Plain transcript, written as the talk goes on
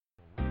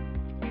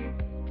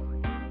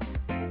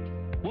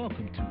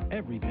Welcome to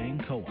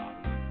Everything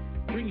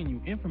Co-op, bringing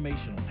you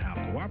information on how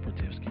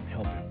cooperatives can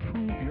help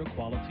improve your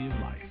quality of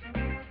life.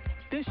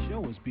 This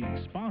show is being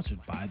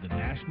sponsored by the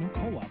National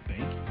Co-op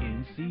Bank,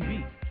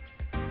 NCB.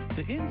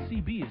 The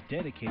NCB is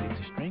dedicated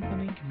to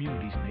strengthening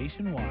communities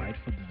nationwide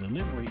for the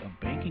delivery of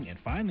banking and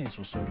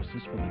financial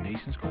services for the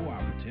nation's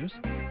cooperatives,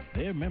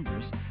 their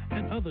members,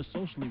 and other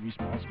socially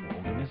responsible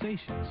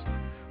organizations.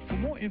 For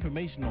more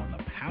information on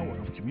the power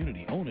of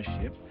community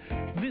ownership,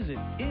 visit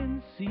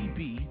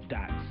ncb.coop.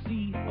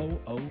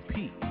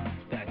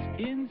 That's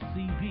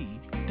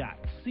ncb.coop.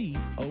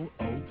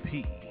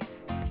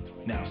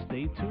 Now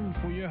stay tuned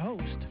for your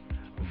host,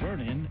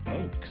 Vernon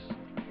Oakes.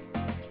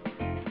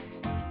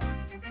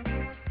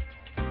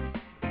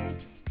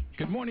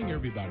 Good morning,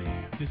 everybody.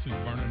 This is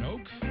Vernon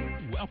Oakes.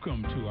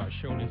 Welcome to our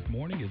show this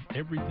morning. It's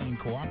Everything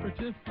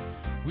Cooperative.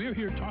 We're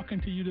here talking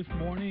to you this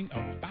morning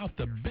about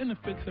the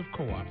benefits of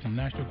co-ops. The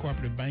National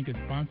Cooperative Bank is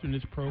sponsoring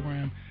this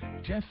program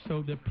just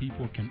so that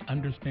people can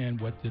understand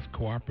what this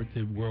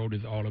cooperative world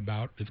is all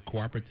about. It's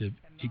cooperative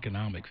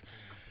economics.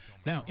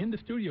 Now, in the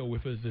studio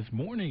with us this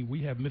morning,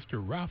 we have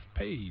Mr. Ralph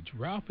Page.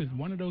 Ralph is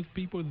one of those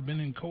people who's been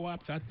in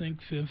co-ops, I think,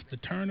 since the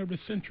turn of the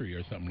century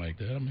or something like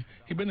that. I mean,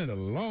 he's been in a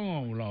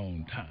long,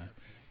 long time.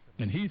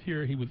 And he's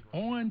here. He was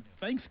on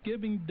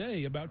Thanksgiving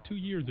Day about 2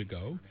 years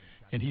ago,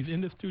 and he's in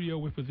the studio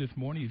with us this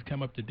morning. He's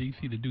come up to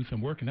D.C. to do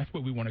some work, and that's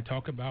what we want to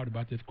talk about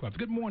this co-op.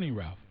 Good morning,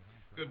 Ralph.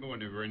 Good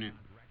morning, Vernon.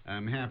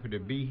 I'm happy to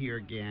be here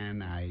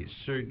again. I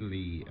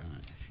certainly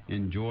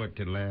enjoyed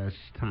the last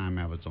time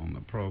I was on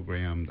the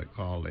program, the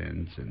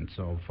call-ins and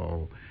so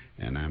forth,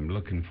 and I'm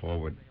looking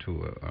forward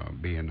to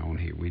being on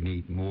here. We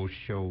need more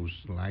shows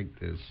like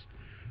this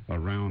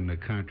around the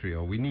country,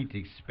 or we need to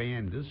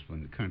expand this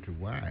one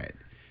countrywide,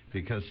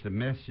 because the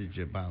message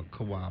about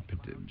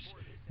cooperatives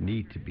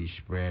need to be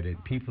spread.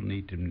 People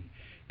need to,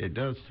 it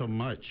does so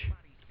much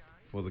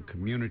for the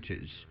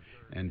communities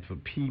and for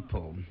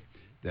people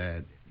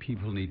that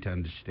people need to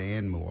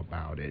understand more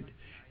about it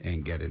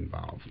and get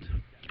involved.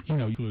 You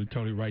know, you're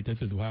totally right. This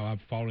is how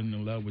I've fallen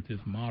in love with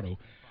this model.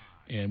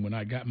 And when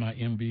I got my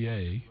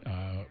MBA,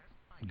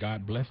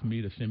 God blessed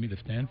me to send me to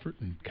Stanford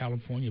in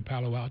California,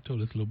 Palo Alto,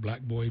 this little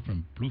black boy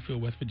from Bluefield,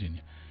 West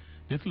Virginia.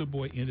 This little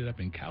boy ended up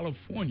in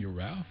California,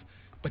 Ralph,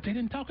 but they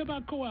didn't talk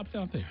about co-ops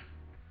out there.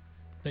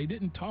 They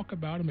didn't talk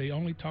about them. They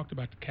only talked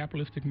about the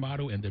capitalistic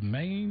model, and the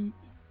main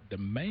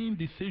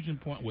decision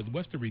point was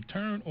what's the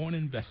return on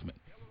investment.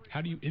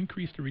 How do you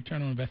increase the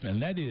return on investment?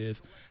 And that is,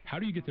 how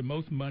do you get the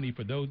most money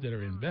for those that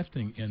are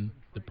investing in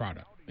the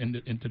product,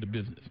 into the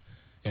business?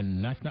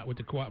 And that's not what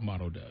the co-op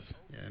model does.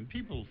 Yeah, and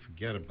people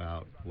forget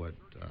about what,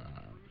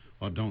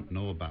 or don't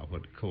know about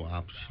what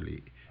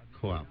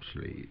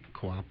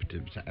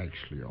cooperatives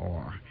actually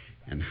are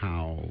and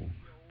how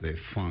they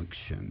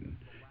function.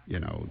 You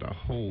know, the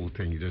whole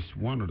thing, just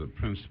one of the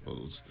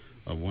principles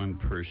of one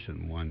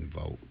person, one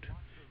vote,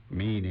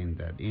 meaning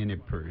that any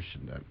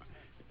person that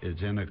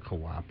is in a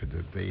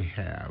cooperative, they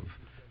have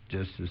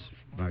just as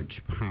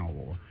much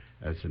power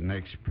as the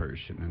next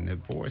person, and their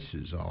voice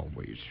is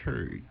always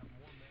heard.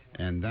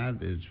 And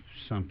that is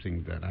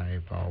something that I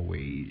have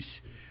always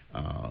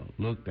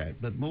looked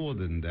at. But more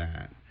than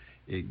that,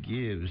 it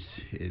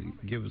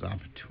gives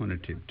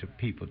opportunity to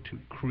people to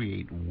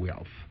create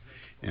wealth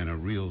in a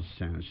real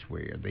sense,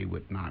 where they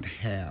would not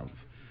have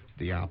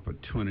the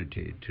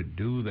opportunity to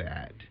do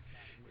that,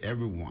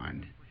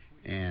 everyone,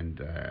 and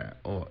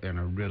or in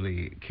a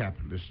really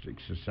capitalistic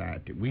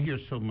society. We hear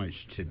so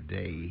much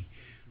today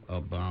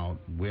about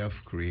wealth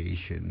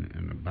creation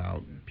and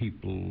about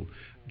people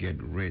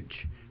getting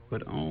rich,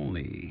 but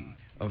only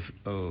a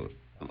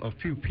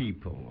few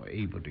people are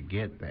able to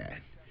get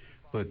that.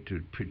 But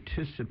to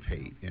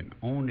participate in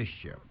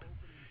ownership,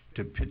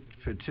 to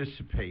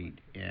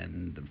participate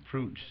in the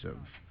fruits of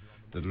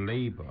the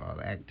labor,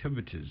 the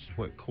activities,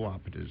 what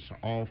cooperatives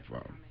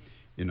offer,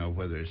 you know,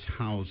 whether it's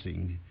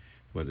housing,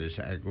 whether it's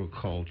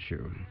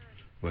agriculture,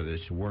 whether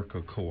it's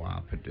worker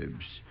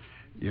cooperatives,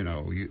 you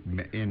know,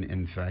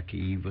 in fact,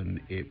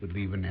 it would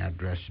even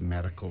address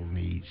medical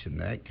needs and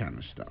that kind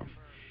of stuff.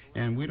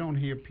 And we don't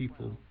hear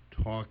people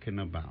talking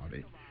about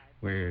it,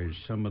 whereas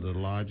some of the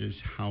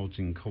largest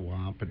housing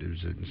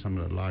cooperatives in some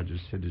of the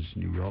largest cities,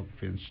 New York,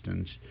 for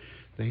instance,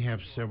 they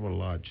have several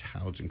large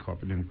housing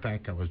cooperatives. In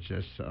fact, I was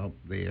just up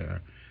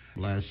there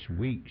last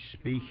week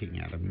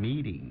speaking at a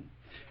meeting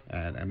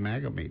at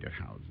Amalgamated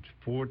Housing,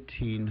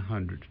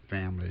 1,400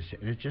 families,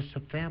 and it's just a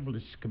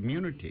fabulous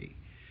community.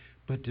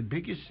 But the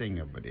biggest thing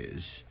of it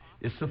is,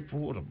 it's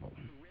affordable.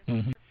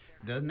 Mm-hmm.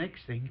 The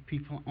next thing,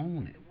 people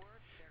own it.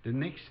 The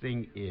next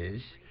thing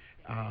is,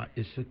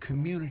 it's a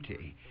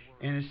community,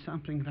 and it's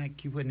something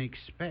like you wouldn't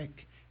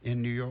expect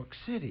in New York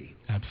City.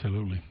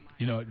 Absolutely.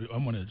 You know, I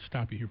want to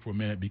stop you here for a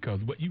minute,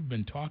 because what you've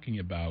been talking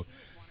about,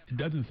 it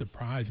doesn't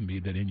surprise me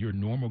that in your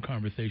normal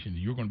conversation,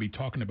 you're going to be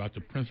talking about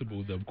the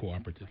principles of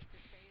cooperatives.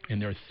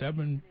 And there are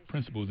 7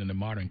 principles in the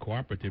modern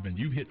cooperative, and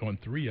you've hit on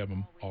 3 of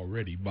them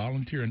already.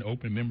 Volunteer and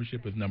open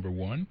membership is number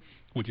 1,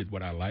 which is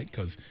what I like,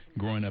 because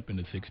growing up in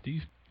the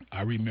 60s,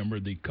 I remember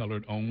the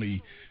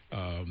colored-only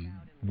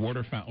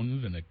water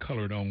fountains and the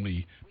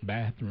colored-only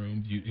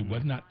bathrooms. It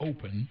was not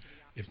open.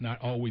 It's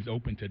not always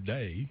open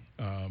today,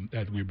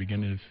 as we're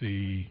beginning to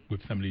see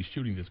with some of these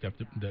shootings and stuff,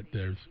 that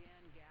there's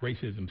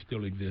racism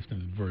still exists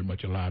and is very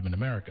much alive in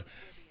America.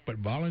 But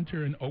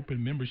volunteer and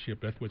open membership,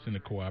 that's what's in the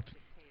co-ops.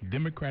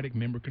 Democratic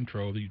member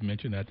control, you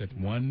mentioned that. That's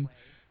one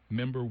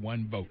member,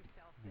 one vote.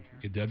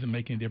 It doesn't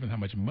make any difference how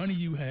much money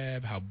you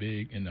have, how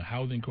big in the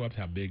housing co-ops,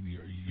 how big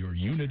your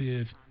unit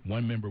is,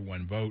 one member,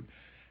 one vote.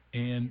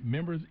 And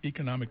members'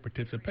 economic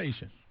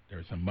participation.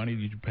 There's some money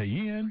that you pay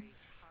in,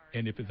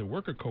 and if it's a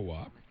worker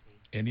co-op,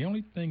 and the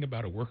only thing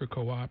about a worker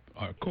co-op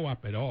or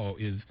co-op at all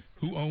is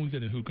who owns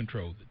it and who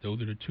controls it.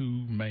 Those are the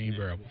two main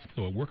variables.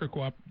 So a worker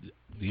co-op,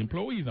 the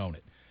employees own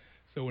it.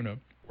 So in a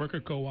worker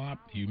co-op,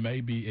 you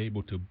may be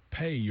able to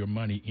pay your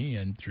money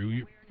in through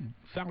your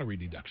salary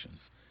deductions,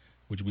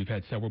 which we've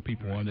had several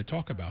people on to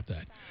talk about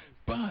that.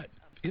 But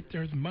if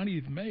there's money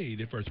is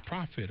made, if there's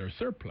profit or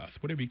surplus,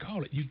 whatever you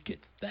call it, you get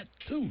that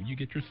too. You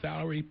get your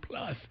salary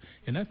plus,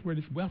 and that's where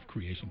this wealth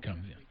creation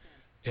comes in.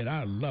 And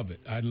I love it.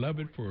 I love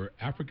it for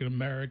African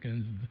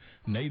Americans,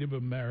 Native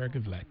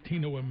Americans,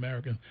 Latino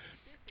Americans.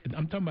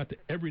 I'm talking about the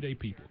everyday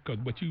people,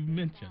 because what you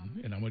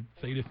mentioned, and I'm going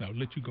to say this now, I'll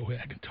let you go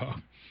ahead and talk.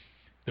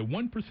 The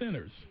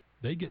 1%ers,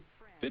 they get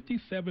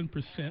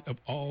 57% of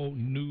all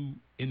new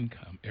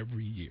income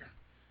every year.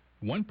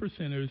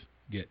 1%ers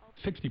get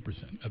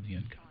 60% of the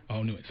income,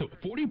 all new. So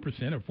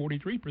 40% or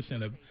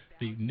 43% of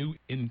the new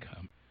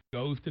income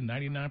goes to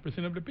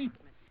 99% of the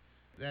people.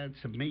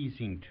 That's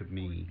amazing to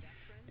me.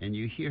 And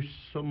you hear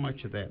so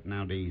much of that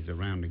nowadays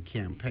around the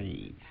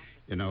campaign.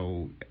 You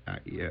know,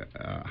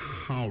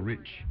 how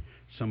rich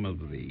some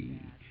of the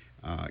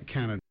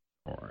candidates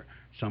are,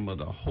 some of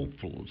the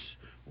hopefuls,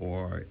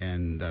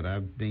 and that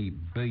I've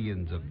made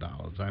billions of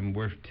dollars. I'm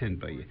worth $10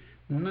 billion.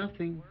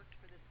 Nothing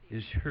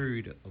is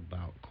heard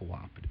about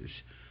cooperatives,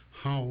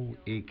 how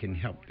it can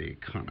help the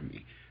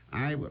economy.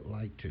 I would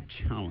like to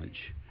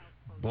challenge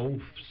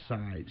both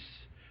sides,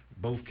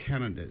 both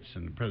candidates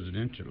in the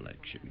presidential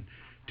election,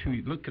 to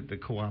look at the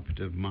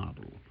cooperative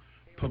model,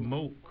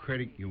 promote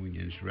credit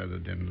unions rather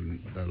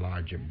than the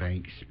larger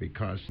banks,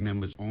 because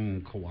members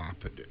own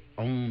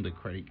the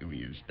credit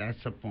unions. That's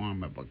a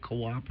form of a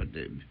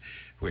cooperative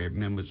where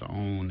members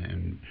own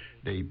and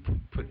they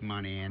put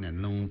money in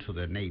and loan to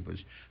their neighbors.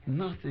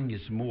 Nothing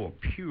is more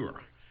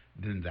pure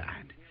than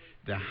that.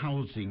 The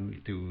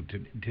housing,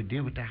 to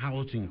deal with the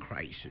housing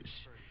crisis.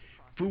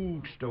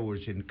 Food stores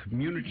in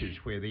communities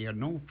where there are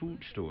no food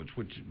stores,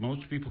 which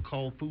most people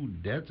call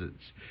food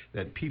deserts,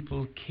 that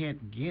people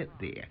can't get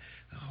there.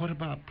 What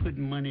about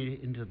putting money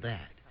into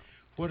that?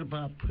 What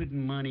about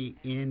putting money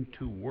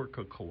into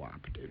worker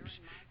cooperatives?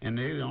 And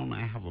they don't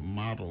have a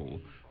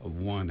model of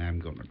one I'm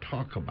going to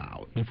talk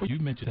about. Before you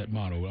mention that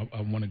model,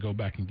 I want to go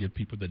back and give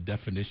people the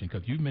definition,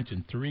 because you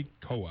mentioned three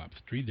co-ops,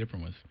 three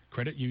different ones: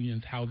 credit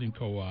unions, housing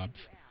co-ops,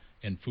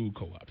 and food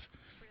co-ops.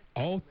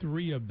 All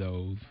three of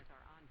those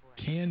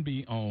can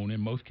be owned,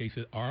 in most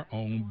cases are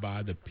owned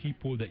by the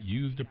people that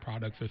use the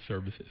products or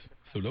services.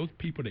 So those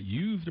people that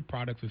use the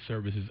products or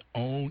services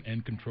own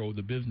and control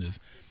the business,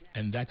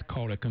 and that's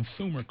called a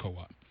consumer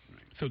co-op.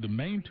 So the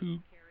main two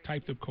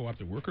types of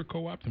co-ops are worker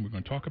co-ops, and we're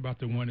going to talk about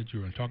the one that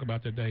you're going to talk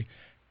about today,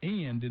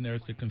 and then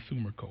there's the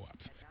consumer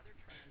co-ops.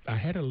 I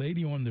had a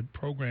lady on the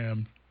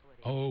program,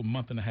 a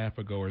month and a half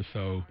ago or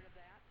so.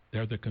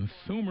 There's a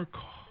consumer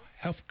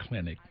health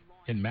clinic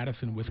in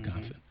Madison,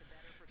 Wisconsin.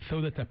 So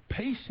that the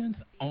patients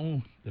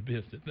own the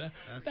business.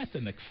 That's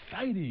an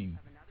exciting,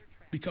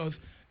 because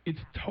it's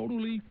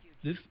totally,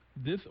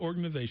 this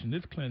organization,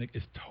 this clinic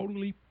is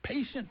totally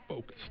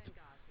patient-focused,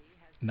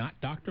 not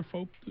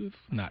doctor-focused,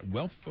 not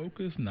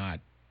wealth-focused, not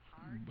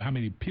how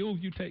many pills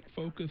you take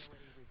focused,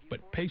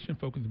 but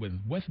patient-focused with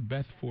what's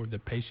best for the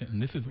patient.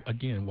 And this is,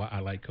 again, why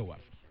I like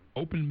co-ops.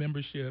 Open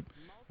membership,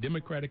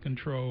 democratic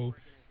control.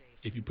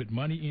 If you put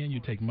money in, you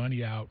take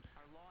money out.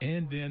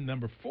 And then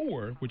number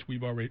 4, which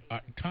we've already,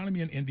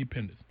 autonomy and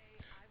independence.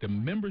 The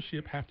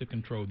membership have to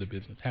control the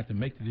business, have to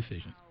make the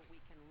decisions.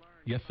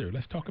 Yes, sir.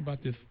 Let's talk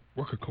about this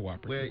worker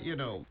cooperative. Well, you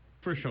know,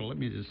 first of all, let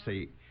me just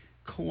say,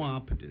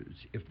 cooperatives,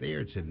 if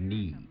there's a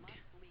need,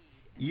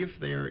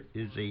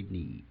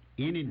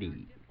 any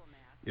need,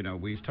 you know,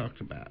 we've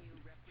talked about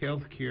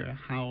healthcare,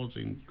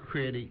 housing,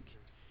 credit,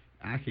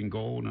 I can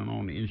go on and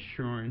on,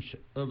 insurance,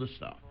 other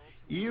stuff.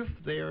 If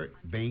they're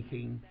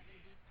banking,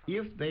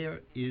 if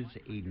there is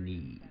a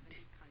need,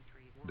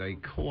 the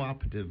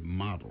cooperative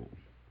model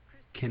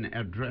can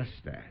address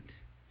that.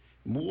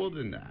 More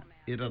than that,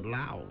 it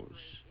allows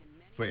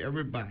for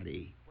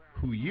everybody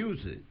who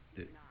uses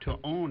it to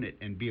own it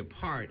and be a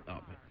part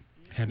of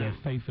it. Have that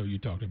say-so you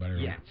talked about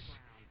earlier. Yes,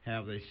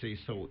 have they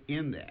say-so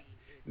in that.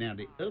 Now,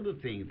 the other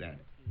thing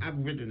that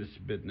I've been in this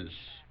business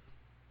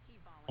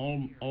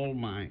all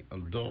my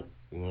adult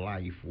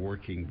life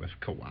working with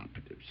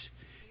cooperatives,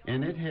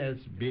 and it has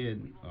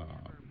been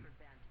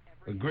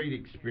a great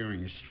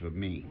experience for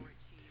me.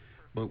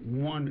 But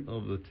one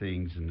of the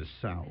things in the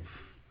South,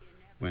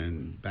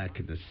 when back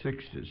in the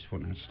 60s,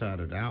 when I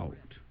started out,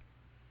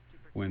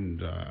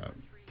 when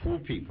poor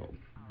people,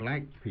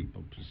 black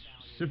people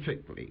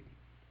specifically,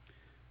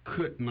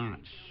 could not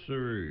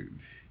serve,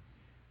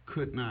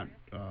 could not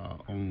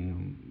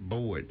on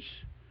boards,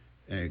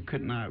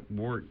 could not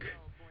work,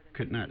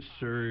 could not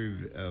serve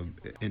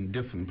in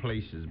different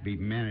places, be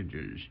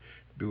managers,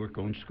 work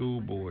on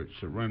school boards,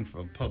 or run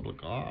for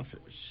public office.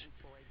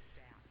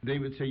 They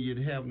would say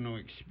you'd have no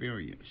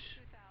experience.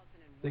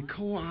 The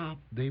co-op,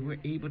 they were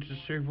able to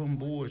serve on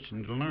boards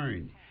and to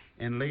learn.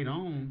 And later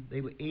on,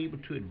 they were able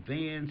to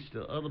advance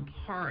to other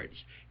parts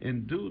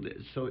and do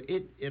this. So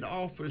it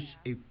offers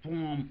a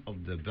form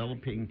of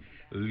developing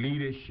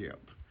leadership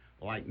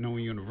like no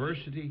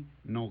university,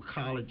 no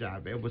college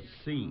I've ever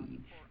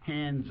seen.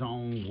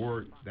 Hands-on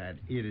work that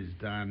it has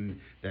done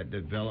that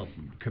develop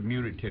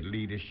community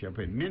leadership.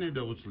 And many of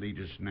those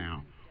leaders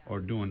now are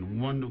doing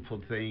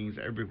wonderful things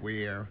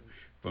everywhere,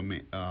 from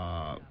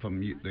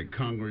the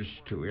Congress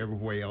to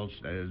everywhere else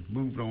that has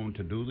moved on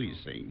to do these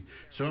things.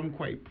 So I'm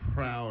quite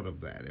proud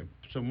of that. If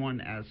someone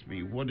asks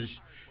me, what is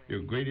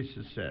your greatest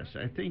success,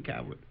 I think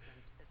I would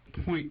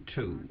point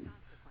to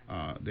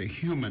the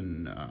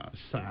human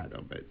side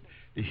of it,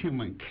 the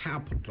human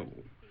capital.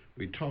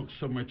 We talk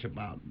so much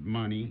about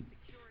money,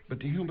 but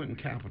the human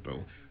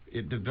capital,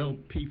 it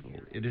developed people,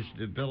 it has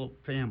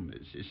developed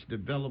families, it's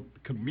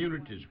developed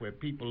communities where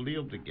people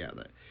live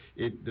together.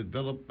 It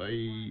developed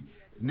a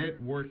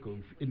network of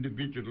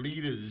individual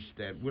leaders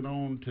that went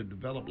on to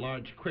develop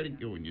large credit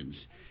unions.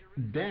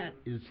 That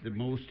is the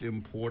most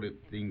important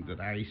thing that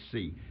I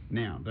see.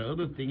 Now, the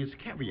other thing is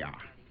caviar.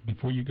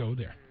 Before you go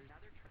there,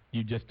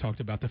 you just talked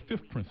about the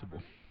fifth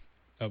principle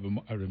of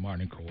the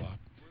Martin Co-op,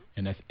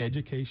 and that's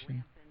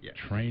education, Yes.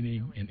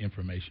 training, and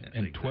information. Yes,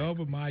 And exactly. 12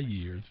 of my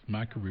years,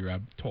 my career,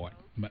 I've taught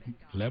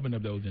 11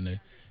 of those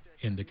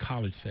in the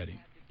college setting.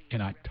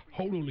 And I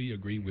totally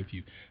agree with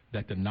you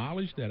that the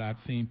knowledge that I've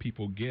seen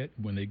people get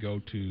when they go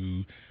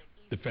to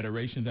the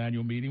Federation's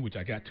annual meeting, which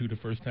I got to the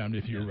first time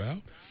this year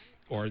out,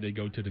 or they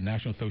go to the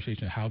National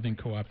Association of Housing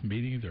Co-ops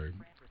meetings, or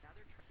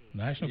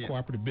National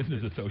Cooperative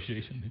Business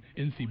Association,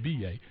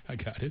 NCBA, I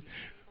got it.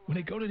 When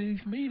they go to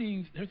these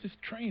meetings, there's this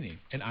training.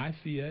 And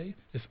ICA,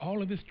 there's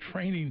all of this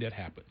training that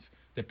happens.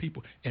 That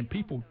people,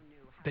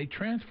 they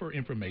transfer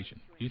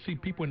information. You see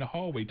people in the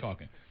hallway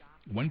talking.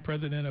 One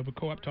president of a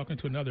co-op talking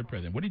to another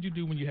president. What did you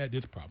do when you had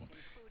this problem?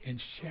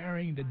 And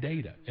sharing the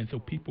data. And so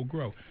people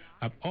grow.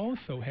 I've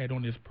also had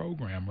on this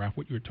program, Ralph,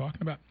 what you were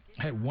talking about,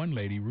 I had one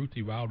lady,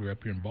 Ruthie Wilder,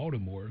 up here in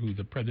Baltimore, who's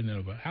the president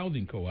of a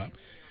housing co-op.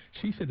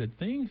 She said the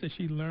things that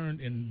she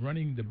learned in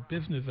running the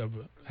business of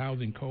a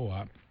housing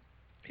co-op,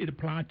 it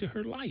applied to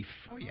her life.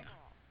 Oh, yeah.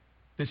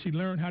 That she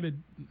learned how to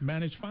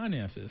manage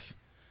finances.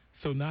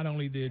 So not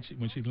only did she,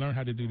 when she learned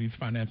how to do these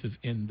finances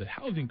in the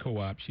housing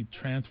co-op, she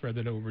transferred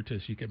it over to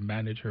she could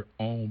manage her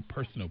own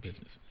personal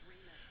business.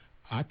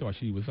 I thought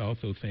she was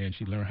also saying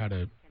she learned how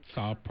to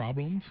solve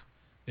problems,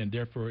 and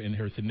therefore in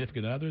her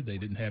significant other, they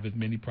didn't have as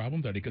many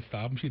problems, or they could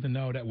solve them. She said,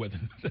 no, that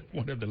wasn't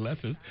one of the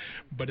lessons,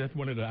 but that's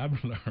one of the I've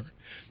learned.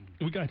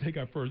 We got to take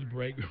our first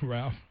break,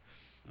 Ralph.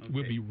 Okay.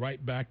 We'll be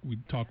right back. We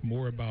talk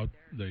more about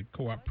the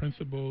co-op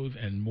principles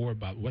and more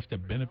about what's the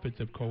benefits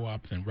of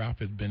co-ops. And Ralph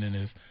has been in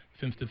this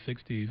since the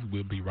 60s.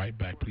 We'll be right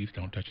back. Please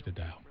don't touch the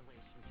dial.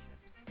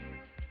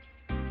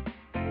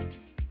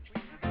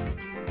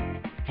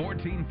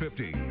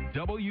 1450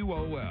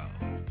 WOL.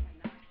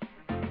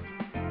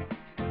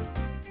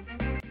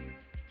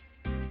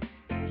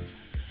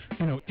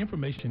 You know,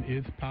 information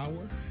is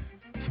power.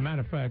 As a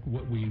matter of fact,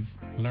 what we've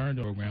learned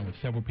on the program with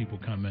several people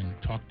come and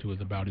talk to us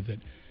about is that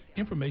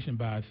information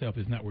by itself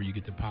is not where you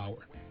get the power.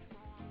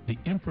 The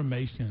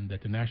information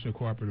that the National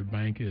Cooperative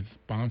Bank is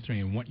sponsoring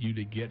and want you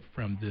to get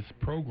from this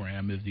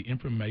program is the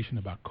information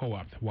about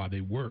co-ops, why they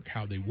work,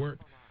 how they work.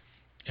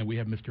 And we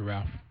have Mr.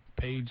 Ralph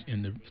Page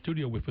in the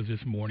studio with us this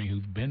morning,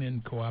 who's been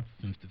in co-ops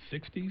since the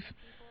 60s.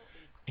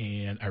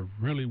 And I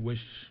really wish,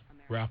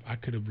 Ralph, I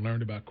could have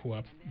learned about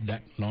co-ops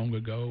that long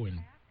ago and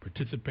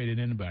participated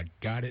in it, but I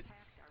got it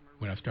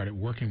when I started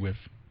working with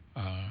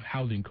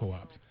housing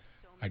co-ops.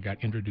 I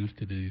got introduced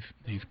to these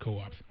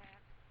co-ops.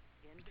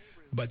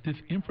 But this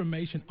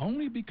information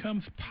only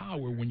becomes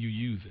power when you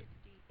use it.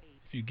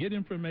 If you get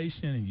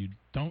information and you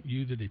don't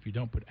use it, if you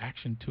don't put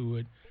action to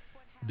it,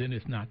 then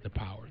it's not the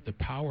power. The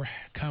power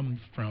comes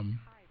from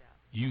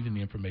using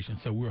the information.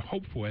 So we're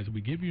hopeful as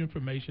we give you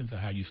information on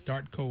how you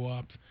start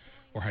co-ops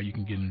or how you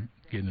can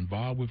get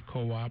involved with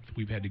co-ops.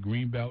 We've had the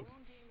Greenbelt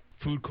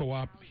Food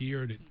Co-op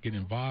here to get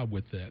involved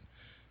with that.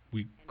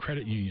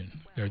 Credit union.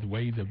 There's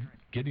ways of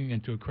getting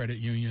into a credit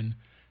union.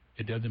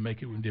 It doesn't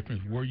make a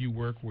difference where you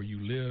work, where you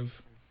live,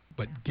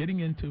 but getting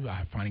into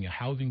finding a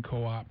housing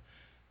co-op,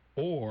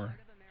 or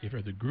if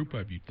there's a group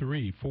of you,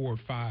 3, 4,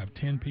 5,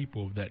 10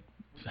 people that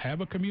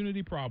have a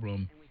community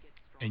problem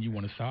and you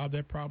want to solve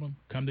that problem,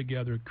 come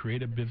together,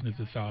 create a business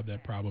to solve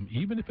that problem,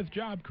 even if it's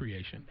job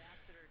creation.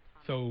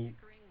 So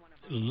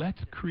let's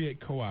create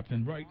co-ops.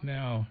 And right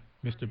now,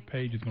 Mr.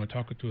 Page is going to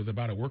talk to us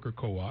about a worker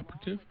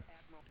cooperative.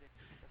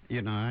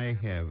 You know, I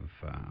have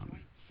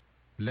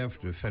left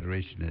the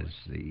Federation as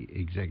the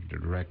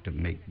executive director,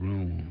 make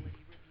room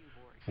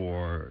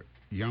for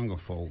younger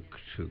folk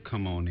to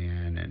come on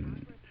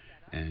in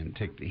and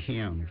take the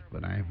hymns,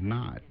 but I have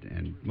not.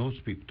 And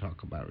most people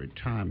talk about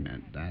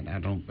retirement that I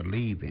don't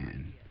believe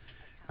in.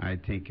 I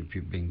think if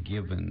you've been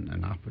given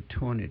an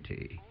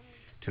opportunity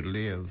to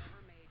live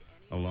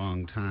a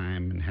long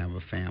time and have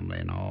a family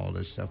and all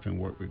this stuff and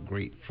work with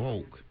great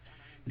folk,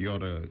 you ought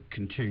to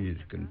continue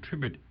to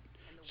contribute.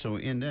 So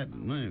in that,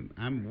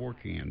 I'm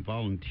working and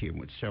volunteering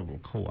with several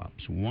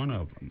co-ops. One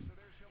of them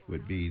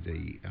would be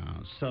the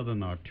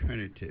Southern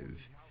Alternative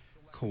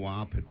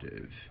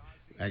Cooperative,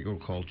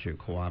 agriculture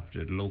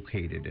cooperative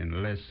located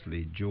in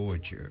Leslie,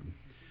 Georgia.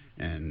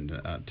 And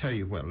I'll tell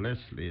you what,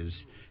 Leslie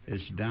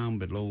is down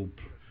below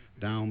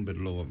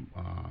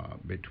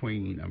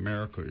between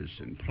Americas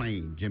and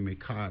Plain, Jimmy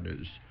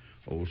Carter's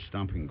old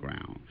stomping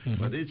ground.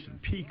 Mm-hmm. But it's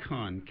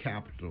pecan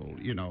capital.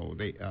 You know,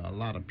 they a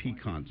lot of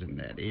pecans in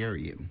that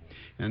area,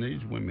 and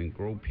these women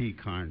grow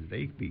pecans.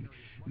 They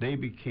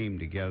became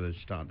together,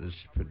 started this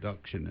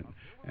production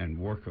and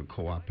worker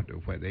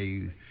cooperative where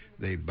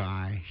they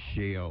buy,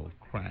 shell,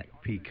 crack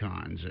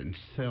pecans and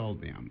sell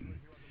them.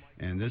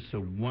 And this is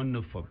a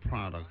wonderful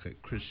product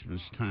at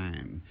Christmas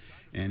time.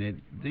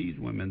 And these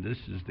women, this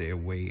is their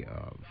way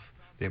of,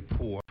 they're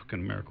poor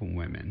African-American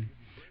women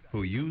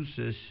who use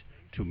this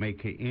to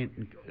make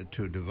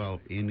to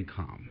develop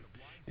income.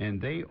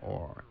 And they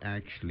are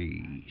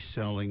actually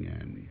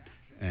selling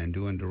and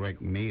doing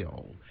direct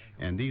mail.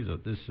 And this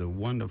is a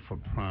wonderful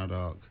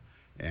product.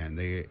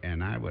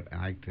 And I would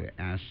like to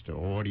ask the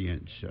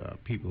audience,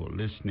 people who are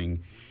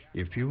listening,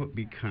 if you would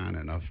be kind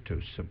enough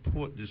to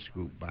support this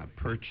group by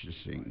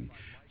purchasing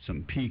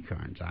some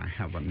pecans. I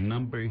have a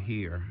number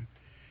here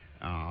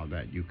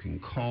that you can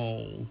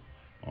call,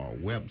 or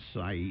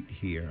website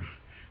here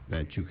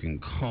that you can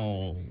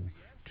call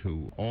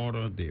to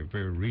order. They're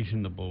very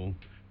reasonable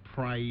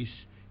price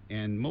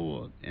and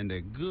more, and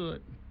they're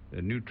good,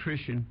 the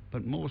nutrition,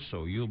 but more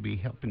so you'll be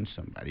helping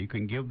somebody. You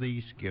can give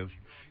these gifts.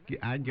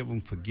 I give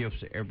them for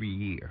gifts every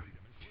year,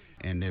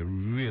 and they're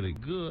really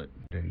good.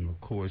 And of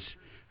course,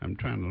 I'm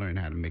trying to learn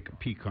how to make a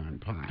pecan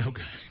pie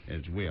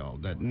as well.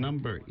 That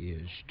number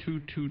is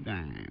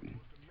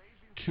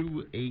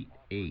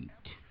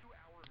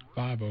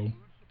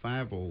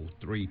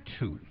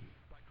 229-288-5032.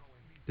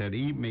 That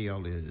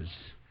email is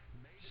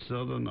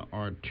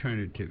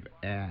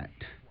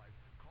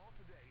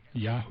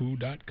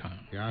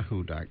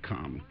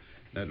southernalternative@yahoo.com.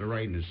 That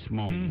writing is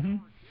small. Mm-hmm.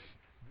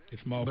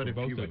 It's small but for if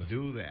both you of would us.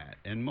 do that,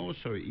 and more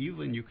so,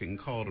 even you can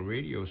call the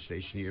radio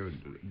station here,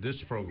 this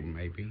program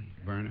maybe,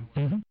 Vernon,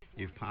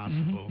 if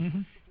possible,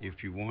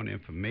 if you want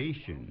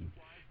information,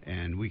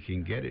 and we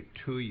can get it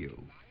to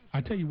you.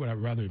 I tell you what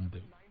I'd rather them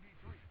do.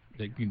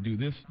 They can do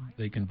this.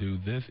 They can do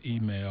this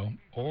email,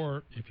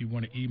 or if you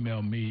want to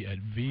email me at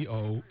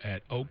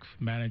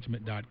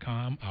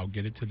vo@oaksmanagement.com, I'll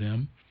get it to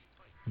them.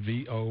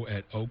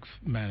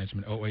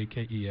 vo@oaksmanagement,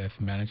 OAKES,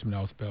 management,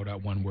 all spelled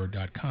out one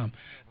word.com.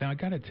 Now, I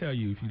got to tell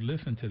you, if you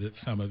listen to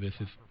some of this,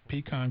 it's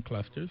pecan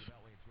clusters,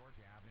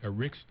 a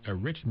rich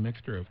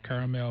mixture of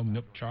caramel,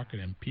 milk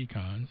chocolate, and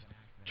pecans,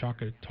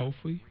 chocolate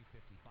toffee,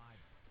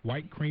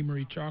 white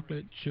creamery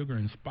chocolate, sugar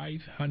and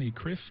spice, honey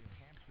crisp.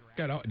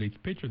 Got all these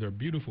pictures are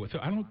beautiful. So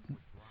I don't,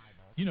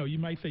 you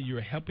might say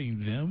you're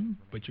helping them,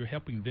 but you're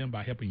helping them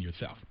by helping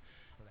yourself.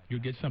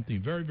 You'll get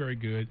something very, very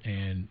good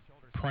and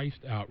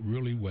priced out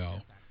really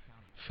well.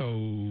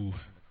 So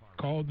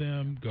call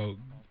them, go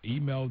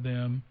email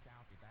them,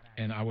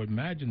 and I would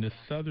imagine the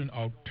Southern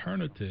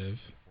Alternative.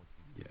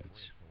 Yes.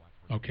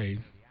 Okay.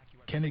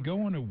 Can they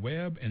go on the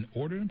web and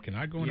order them? Can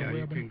I go on the web?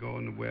 Yeah, you can go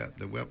on the web.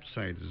 The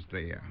website is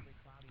there.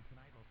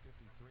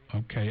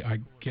 Okay, I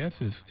guess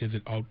is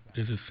it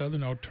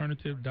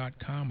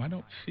southernalternative.com? I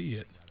don't see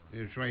it.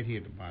 It's right here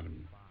at the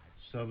bottom.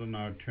 Southern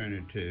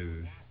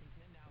Alternative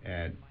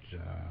at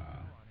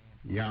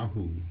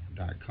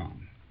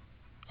yahoo.com.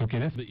 Okay,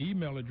 that's the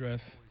email address.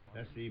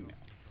 That's the email.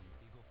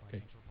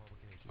 Okay.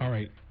 All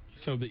right.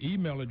 So the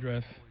email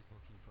address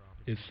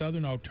is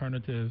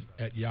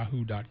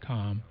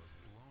southernalternative@yahoo.com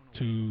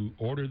to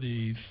order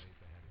these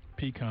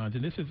pecans.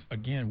 And this is,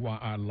 again, why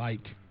I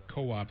like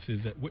co-ops,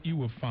 is that what you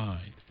will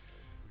find,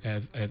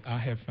 as I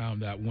have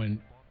found out,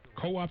 when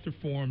co-ops are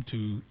formed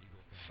to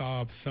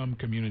solve some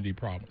community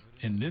problem.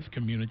 In this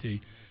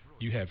community,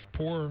 you have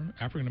poor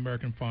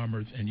African-American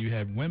farmers, and you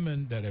have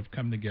women that have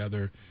come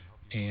together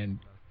and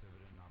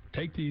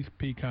take these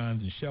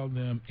pecans and shell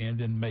them and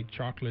then make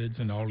chocolates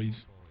and all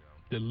these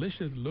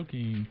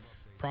delicious-looking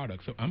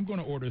products. So I'm going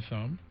to order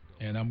some,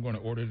 and I'm going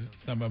to order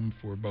some of them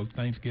for both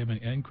Thanksgiving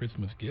and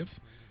Christmas gifts.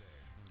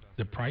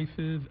 The price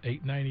is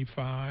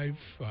 $8.95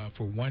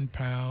 for 1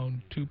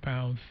 pound, 2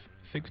 pounds,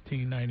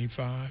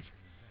 $16.95.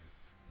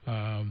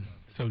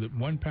 So the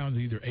 1 pound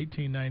is either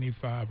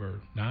 $18.95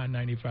 or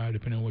 $9.95,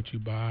 depending on what you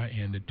buy,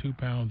 and the 2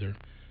 pounds are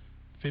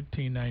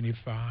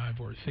 $15.95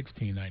 or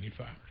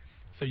 $16.95.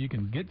 So you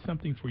can get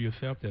something for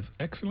yourself that's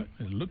excellent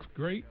and it looks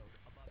great.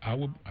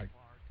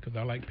 Because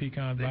I like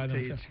pecans by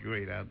themselves. It's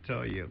great. I'll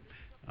tell you,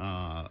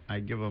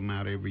 I give them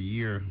out every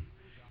year.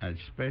 I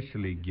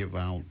especially give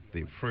out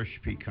the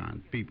fresh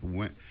pecans. People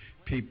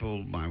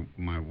people,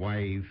 my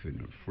wife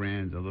and her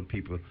friends, other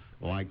people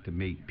like to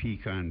make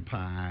pecan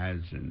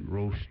pies and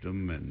roast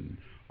them and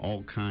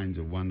all kinds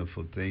of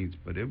wonderful things,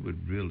 but it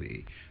would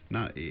really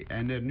not,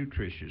 and they're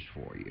nutritious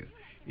for you.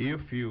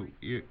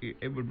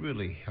 It would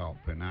really help,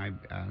 and I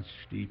asked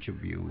each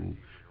of you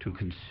to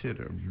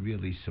consider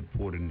really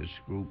supporting this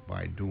group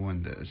by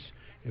doing this.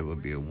 It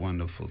would be a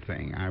wonderful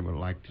thing. I would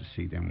like to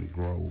see them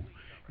grow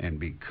and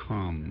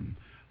become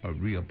a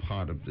real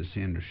part of this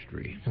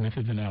industry. And this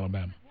is in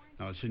Alabama?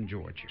 No, it's in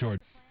Georgia. Georgia.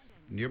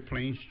 Near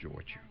Plains,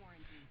 Georgia.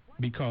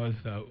 Because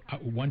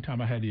one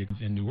time I had the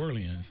in New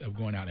Orleans of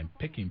going out and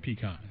picking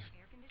pecans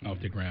off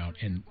the ground,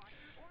 and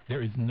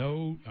there is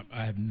no,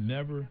 I have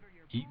never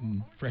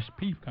eaten fresh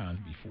pecans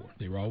before.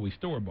 They were always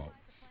store-bought.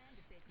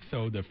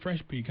 So the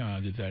fresh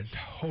pecans is a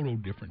total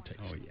different taste.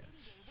 Oh, yes.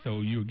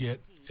 So you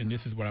get, and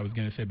this is what I was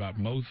going to say about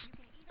most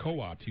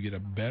co-ops, you get a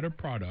better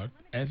product,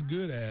 as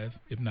good as,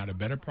 if not a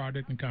better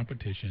product in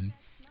competition,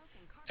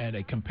 at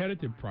a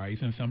competitive price,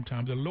 and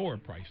sometimes a lower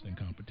price than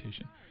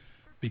competition.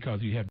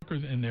 Because you have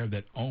workers in there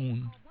that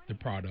own the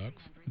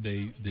products.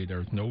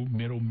 There's no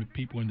middle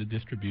people in the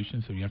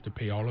distribution, so you have to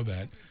pay all of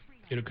that.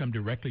 It'll come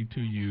directly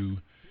to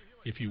you,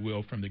 if you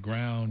will, from the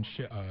ground,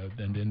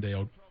 and then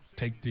they'll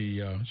take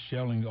the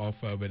shelling off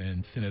of it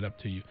and send it up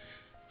to you.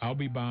 I'll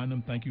be buying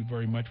them. Thank you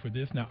very much for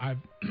this. Now,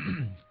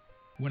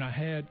 when I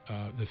had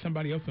there's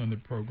somebody else on the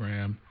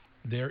program,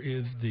 there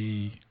is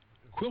the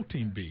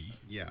quilting bee.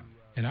 Yeah.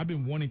 And I've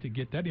been wanting to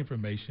get that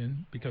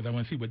information because I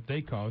want to see what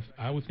they cost.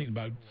 I was thinking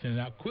about sending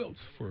out quilts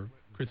for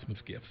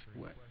Christmas gifts.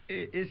 Well,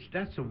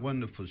 that's a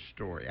wonderful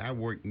story. I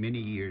worked many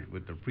years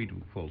with the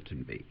Freedom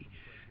Quilting Bee.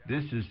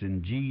 This is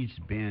in Gee's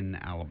Bend,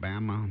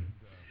 Alabama.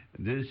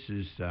 This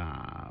is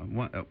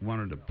one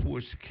of the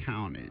poorest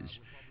counties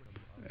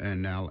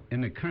in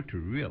the country,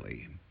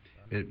 really.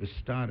 It was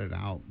started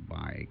out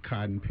by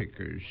cotton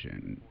pickers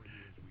and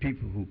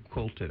people who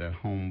quilted at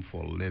home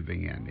for a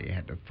living, and they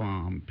had to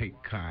farm, pick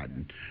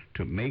cotton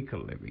to make a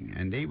living.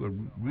 And they were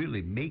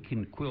really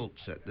making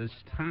quilts at this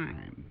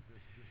time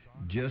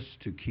just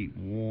to keep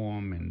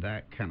warm and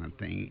that kind of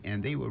thing.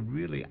 And they were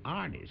really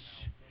artists.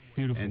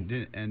 Beautiful. And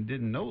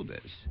didn't know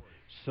this.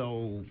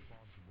 So,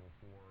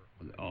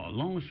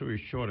 long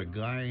story short, a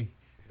guy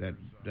that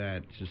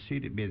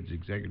succeeded me as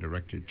executive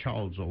director,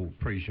 Charles O.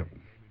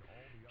 Prejean.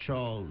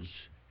 Charles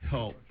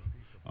helped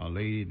a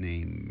lady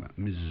named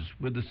Mrs.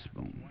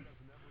 Witherspoon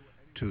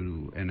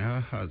and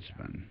her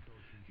husband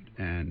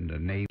and the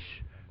neighbors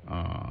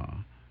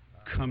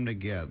come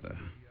together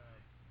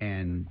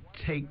and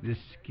take this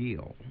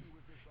skill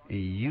and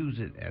use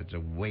it as a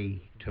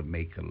way to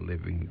make a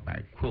living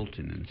by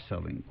quilting and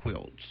selling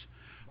quilts.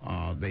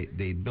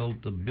 They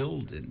built a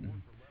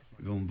building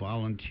on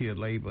volunteer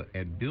labor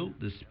and built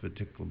this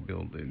particular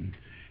building,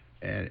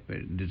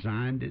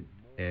 designed it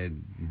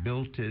and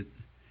built it.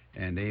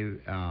 And they,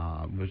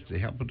 with the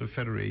help of the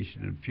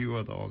Federation and a few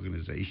other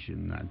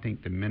organizations, I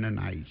think the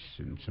Mennonites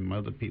and some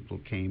other people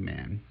came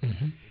in,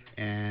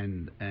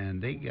 and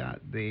they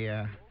got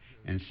there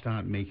and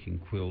started making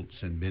quilts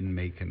and been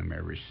making them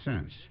ever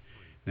since.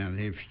 Now,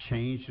 they've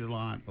changed a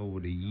lot over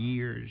the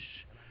years.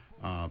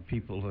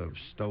 People have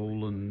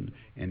stolen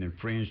and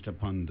infringed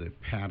upon the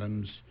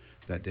patterns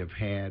that they've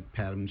had,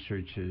 pattern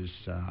searches,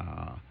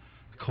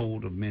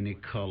 coat of many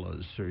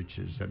colors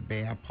searches, a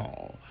bear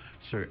paw,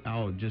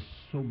 just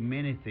so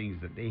many things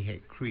that they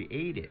had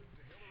created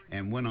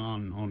and went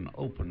on the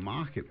open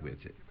market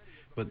with it.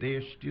 But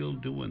they're still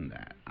doing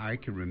that. I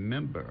can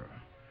remember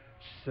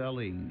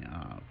selling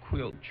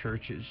quilt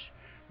churches.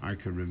 I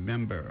can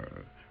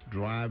remember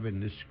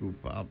driving this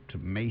group up to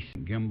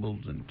Mason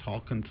Gimbels and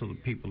talking to the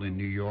people in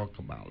New York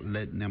about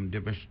letting them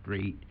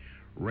demonstrate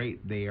right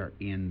there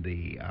in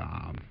the,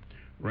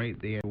 right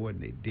there when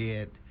they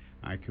did.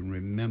 I can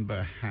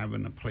remember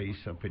having a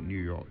place up in New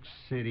York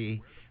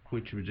City,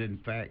 which was in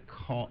fact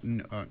called,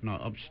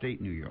 upstate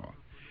New York,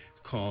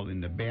 called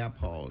in the Bear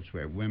Paws,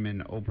 where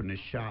women opened a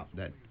shop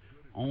that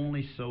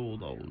only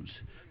sold those,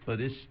 but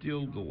it's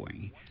still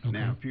going. Okay.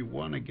 Now, if you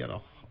want to get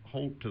a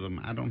hold to them,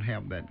 I don't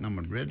have that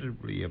number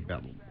readily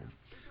available,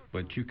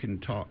 but you can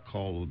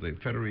call the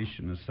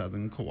Federation of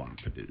Southern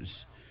Cooperatives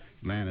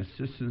Land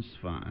Assistance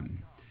Fund,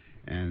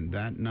 and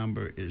that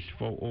number is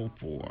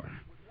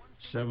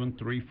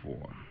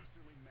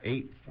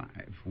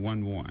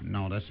 404-734-8511.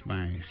 No, that's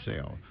my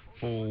cell.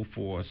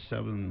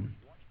 447.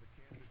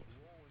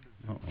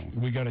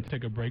 We got to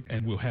take a break,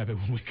 and we'll have it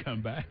when we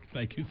come back.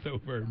 Thank you so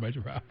very much,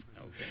 Ralph.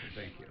 Okay,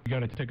 thank you. We got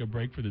to take a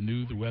break for the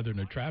news, the weather, and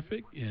the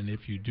traffic. And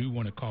if you do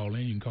want to call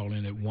in, you can call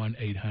in at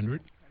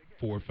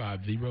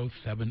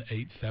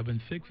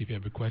 1-800-450-7876. If you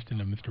have a question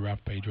of Mr.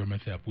 Ralph Page or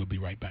myself, we'll be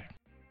right back.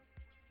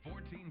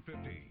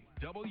 1450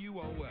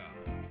 WOL.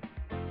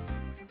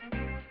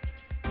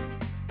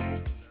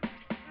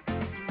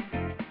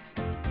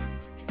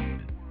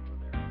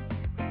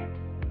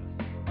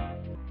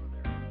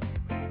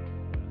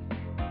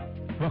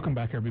 Welcome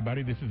back,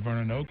 everybody. This is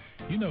Vernon Oak.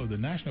 You know, the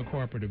National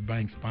Cooperative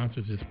Bank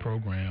sponsors this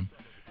program.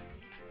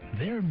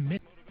 Their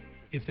mission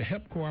is to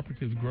help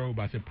cooperatives grow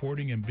by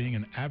supporting and being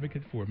an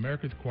advocate for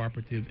America's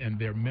cooperatives and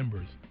their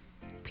members.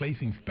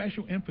 placing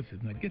special emphasis,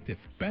 now get this,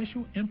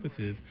 special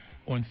emphasis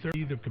on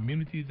certain of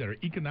communities that are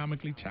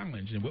economically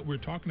challenged. And what we're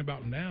talking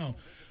about now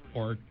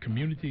are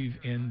communities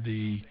in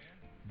the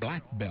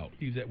Black Belt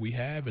that we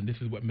have, and this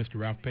is what Mr.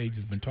 Ralph Page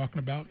has been talking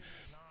about.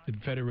 The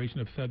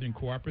Federation of Southern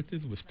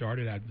Cooperatives was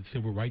started at the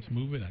Civil Rights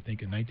Movement, I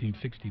think, in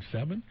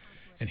 1967,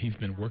 and he's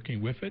been working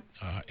with it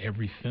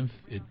ever since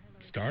it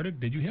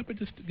started. Did you help it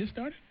just get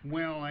started?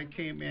 Well, I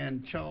came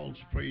in. Charles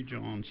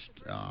Prejohn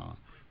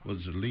was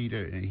the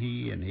leader, and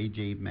he and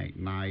A.J.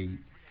 McKnight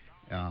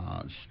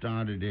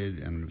started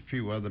it, and a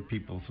few other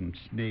people from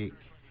SNCC,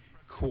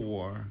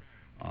 CORE,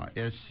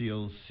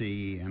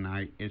 SCLC, and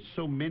it's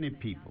so many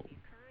people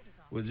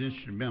was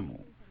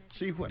instrumental.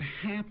 See, what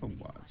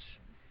happened was,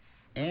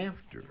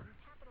 after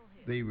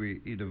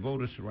the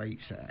Voters'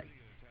 Rights Act,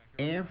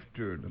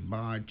 after the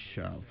march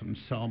from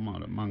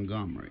Selma to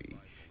Montgomery,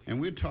 and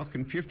we're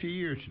talking 50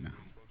 years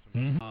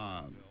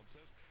now,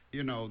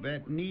 you know,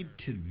 that need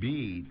to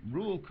be,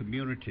 rural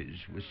communities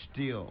were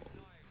still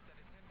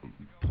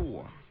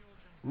poor.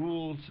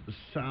 Rural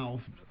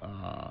South,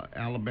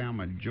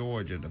 Alabama,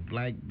 Georgia, the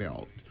Black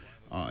Belt,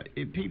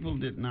 people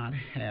did not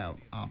have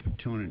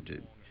opportunity.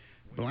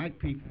 Black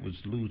people was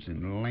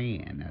losing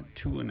land at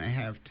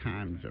 2.5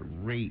 times the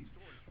rate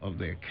of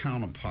their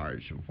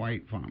counterparts of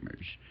white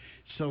farmers.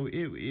 So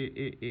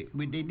they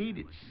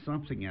needed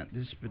something at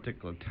this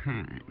particular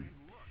time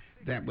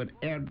that would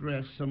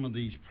address some of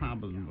these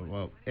problems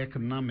of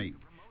economic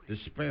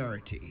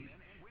disparity,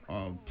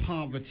 of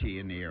poverty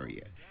in the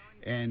area.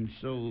 And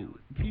so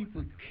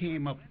people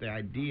came up with the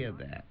idea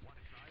that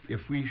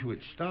if we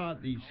would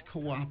start these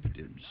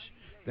cooperatives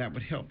that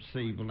would help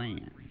save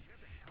land,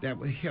 that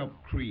would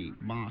help create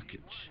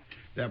markets,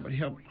 that would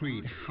help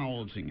create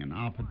housing and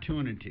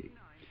opportunity.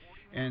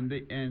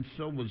 And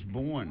so was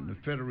born the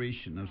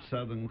Federation of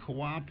Southern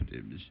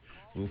Cooperatives,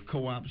 with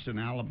co-ops in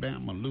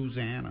Alabama,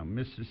 Louisiana,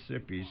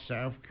 Mississippi,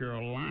 South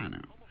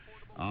Carolina,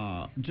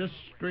 just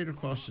straight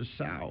across the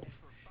South.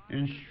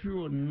 And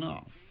sure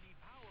enough,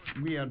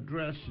 we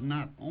address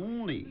not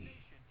only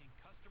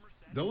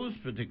those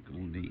particular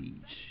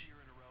needs,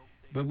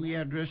 but we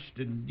address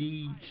the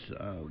needs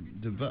of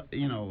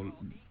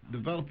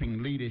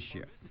developing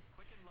leadership,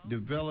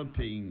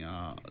 developing,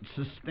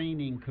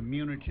 sustaining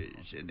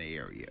communities in the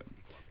area.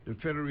 The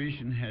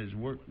Federation has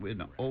worked with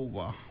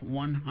over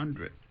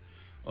 100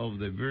 of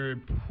the very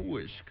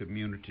poorest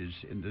communities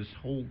in this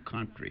whole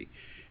country,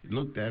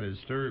 looked at as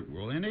third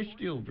world, and they're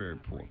still very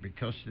poor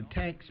because the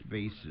tax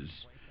base is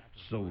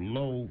so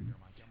low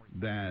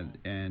that,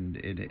 and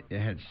it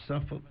had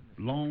suffered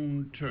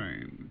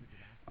long-term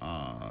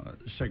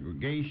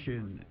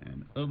segregation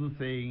and other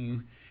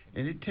things,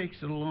 and it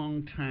takes a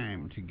long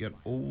time to get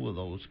over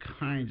those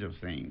kinds of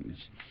things.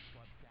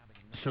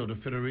 So the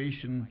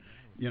Federation,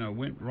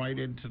 went right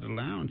into the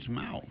lounge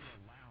mouth,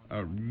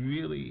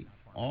 really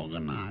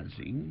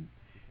organizing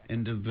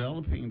and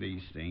developing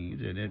these things,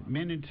 and at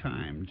many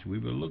times we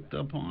were looked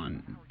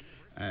upon.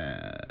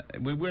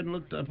 We weren't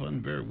looked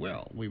upon very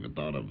well. We were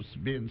thought of as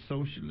being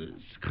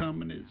socialists,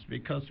 communists,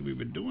 because we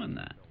were doing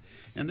that.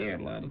 And there are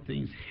a lot of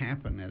things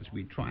happen as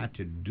we try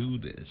to do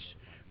this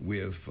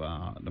with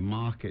the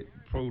market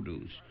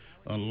produce.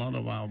 A lot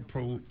of our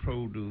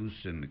produce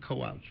and the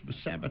co-ops were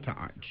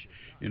sabotaged.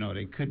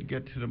 They couldn't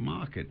get to the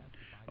market.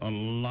 A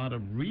lot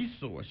of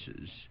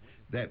resources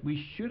that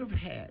we should have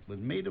had was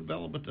made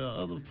available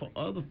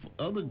to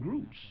other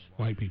groups.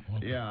 White people.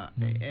 Yeah,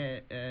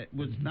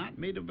 was not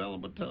made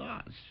available to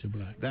us.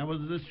 That was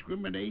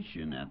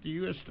discrimination at the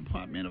U.S.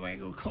 Department of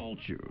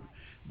Agriculture.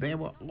 They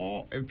were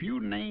all, if you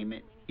name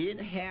it,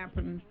 it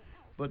happened.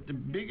 But the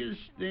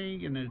biggest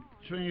thing, and the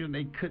thing,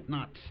 they could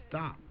not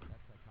stop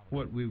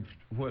what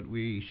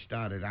we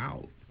started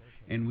out,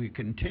 and we're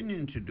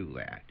continuing to do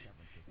that.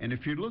 And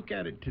if you look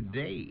at it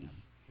today,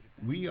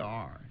 we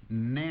are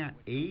not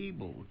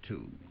able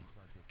to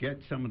get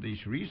some of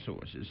these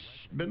resources.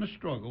 It's been a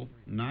struggle.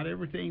 Not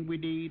everything we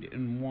need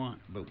and want,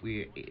 but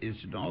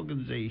it's an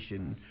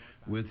organization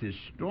with its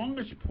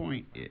strongest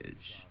point is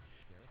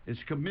its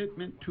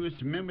commitment to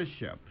its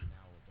membership,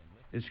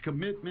 its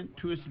commitment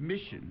to its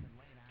mission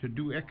to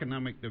do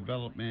economic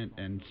development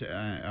and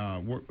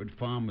work with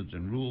farmers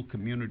and rural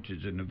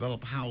communities and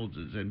develop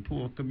houses and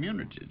poor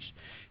communities.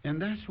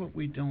 And that's what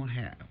we don't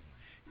have.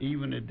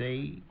 Even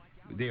today,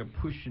 they're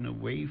pushing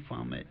away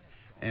from it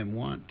and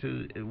want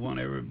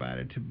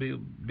everybody to be a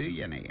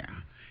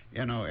billionaire.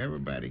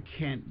 Everybody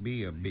can't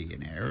be a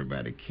billionaire.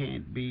 Everybody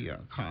can't be a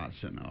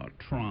Carson or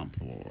Trump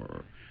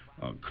or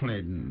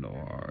Clinton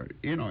or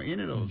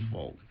any of those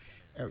folk.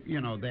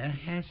 There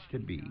has to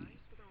be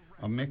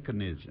a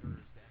mechanism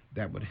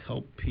that would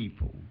help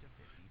people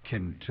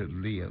to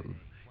live,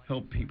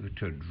 help people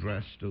to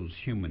address those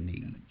human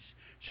needs,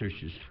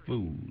 such as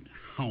food,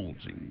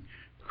 housing,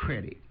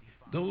 credit,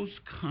 those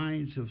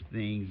kinds of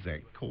things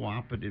that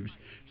cooperatives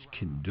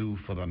can do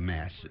for the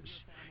masses.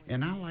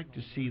 And I like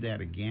to see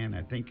that again.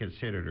 I think I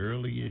said it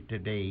earlier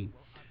today.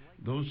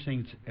 Those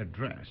things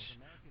address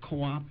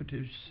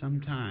cooperatives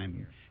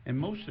sometime, and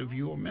most of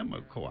you are a member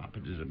of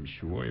cooperatives, I'm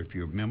sure, if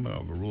you're a member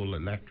of a rural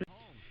electric.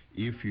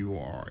 if you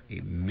are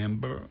a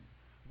member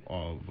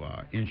of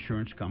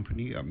insurance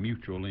company, a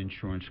mutual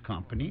insurance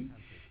company,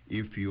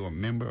 if you're a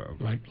member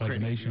of like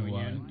credit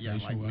Nationwide,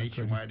 union, like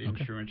Nationwide credit.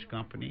 Insurance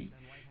Company,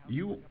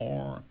 you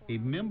are a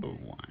member of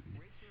one.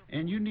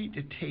 And you need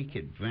to take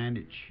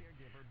advantage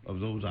of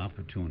those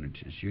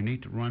opportunities. You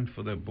need to run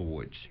for their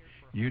boards.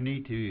 You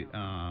need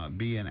to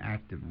be an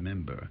active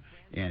member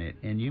in it.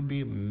 And you'd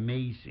be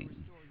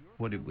amazing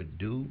what it would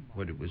do,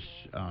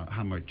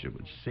 how much it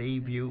would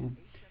save you,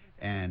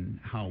 and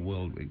how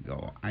well it would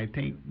go. I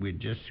think we're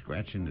just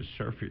scratching the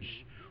surface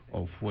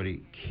of what it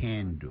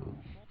can do.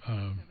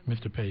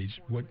 Mr.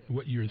 Page,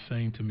 what you're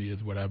saying to me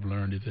is what I've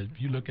learned is that if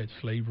you look at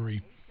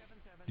slavery,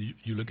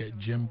 you look at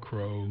Jim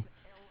Crow,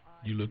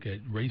 you look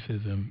at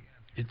racism,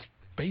 it's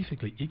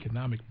basically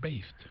economic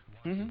based.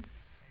 Mm-hmm.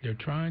 They're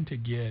trying to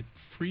get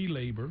free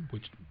labor,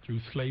 which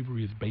through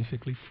slavery is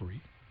basically free,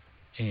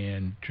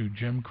 and through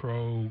Jim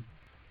Crow,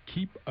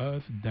 keep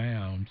us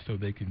down so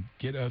they can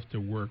get us to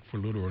work for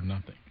little or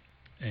nothing.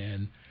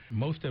 And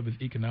most of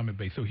it's economic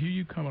based. So here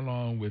you come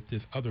along with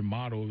this other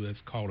model that's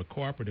called a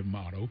cooperative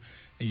model,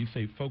 and you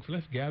say, folks,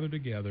 let's gather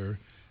together,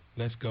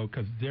 let's go,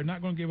 because they're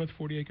not going to give us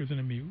 40 acres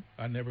and a mule.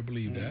 I never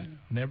believed that.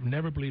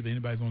 Never believed that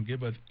anybody's going to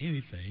give us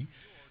anything.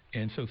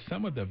 And so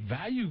some of the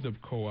values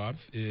of co-ops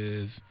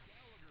is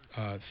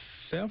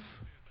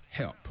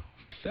self-help,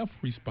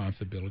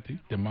 self-responsibility,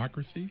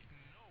 democracy,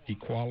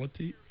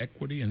 equality,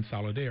 equity, and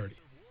solidarity.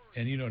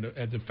 And, you know,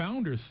 as the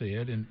founder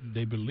said, and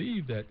they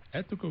believe that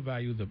ethical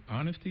values of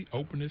honesty,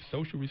 openness,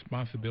 social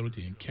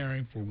responsibility, and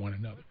caring for one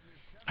another.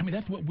 I mean,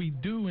 that's what we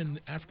do in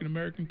the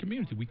African-American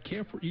community. We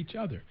care for each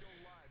other.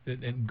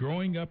 And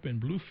growing up in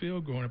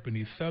Bluefield, growing up in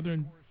these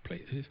southern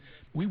places,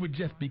 we would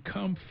just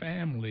become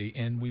family,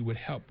 and we would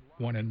help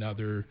one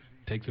another.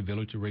 It takes a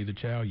village to raise a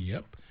child.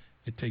 Yep.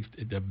 It takes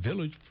the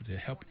village to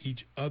help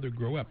each other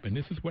grow up. And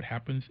this is what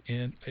happens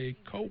in a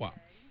co-op.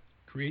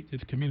 Create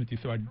this community.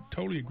 So I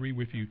totally agree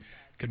with you.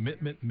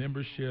 Commitment,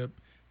 membership,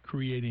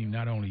 creating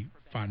not only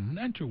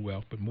financial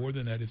wealth, but more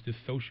than that is this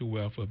social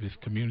wealth of this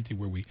community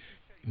where we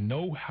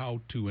know how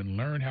to and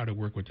learn how to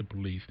work with the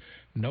police,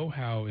 know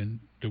how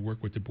to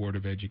work with the Board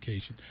of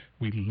Education.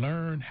 We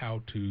learn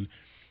how to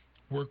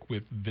work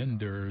with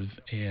vendors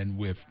and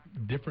with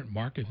different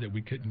markets that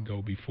we couldn't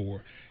go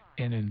before.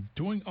 And in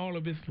doing all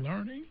of this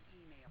learning,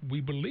 we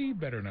believe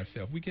better in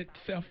ourselves. We get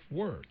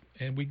self-worth,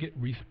 and we get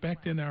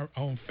respect in our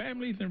own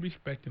families and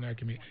respect in our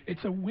community.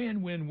 It's a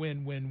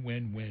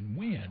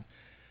win-win-win-win-win-win-win.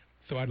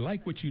 So I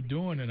like what you're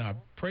doing, and I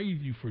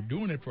praise you for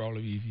doing it for all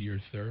of these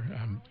years, sir.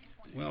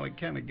 Well, it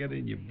kind of get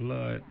in your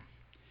blood,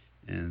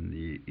 and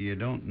you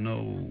don't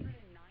know.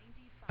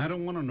 I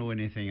don't want to know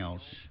anything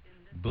else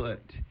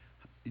but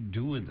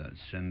doing this,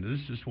 and this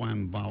is why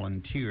I'm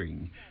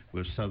volunteering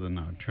with Southern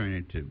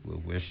Alternative,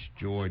 with West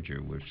Georgia,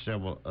 with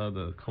several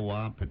other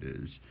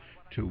cooperatives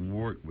to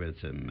work with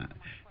them.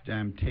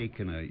 I'm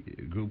taking a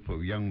group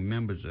of young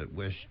members at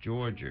West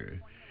Georgia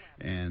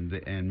and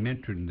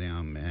mentoring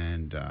them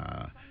and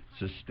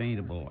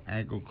sustainable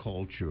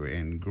agriculture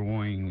and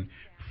growing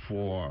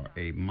for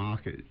a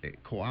market, a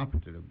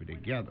cooperative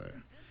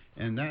together.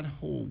 And that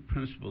whole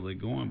principle they're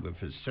going with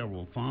is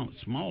several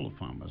smaller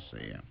farmers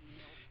there.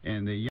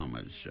 And the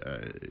farmers,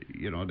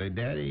 their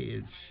daddy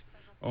is,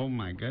 oh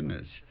my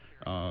goodness,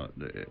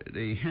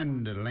 they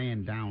hand the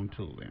land down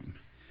to them.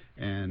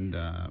 And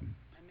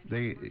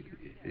they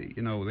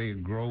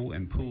grow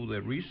and pool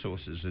their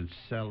resources and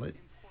sell it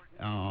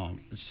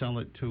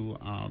to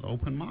the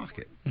open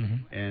market.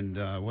 Mm-hmm. And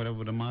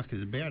whatever the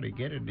market is bear, they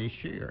get it, they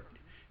share it.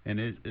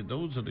 And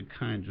those are the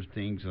kinds of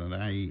things that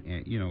I,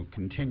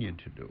 continue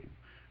to do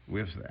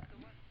with that.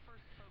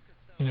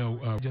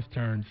 Just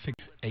turned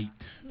 68,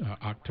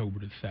 October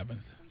the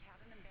 7th.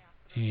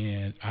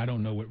 And I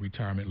don't know what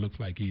retirement looks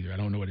like either. I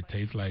don't know what it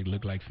tastes like,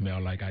 look like,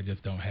 smell like. I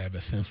just don't have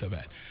a sense of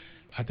that.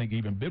 I think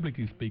even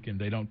biblically speaking,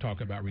 they don't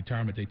talk about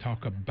retirement. They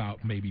talk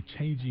about maybe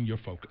changing your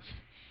focus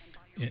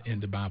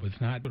in the Bible.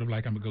 It's not sort of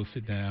like I'm going to go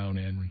sit down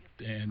and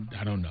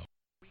I don't know,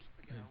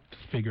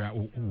 figure out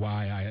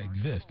why I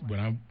exist. But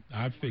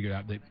I've figured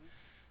out that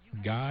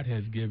God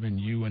has given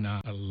you and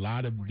I a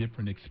lot of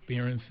different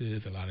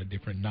experiences, a lot of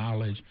different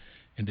knowledge,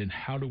 and then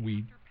how do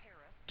we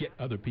get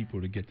other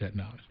people to get that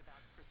knowledge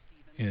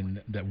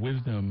and that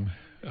wisdom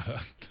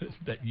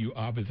that you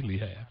obviously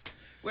have?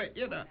 Well,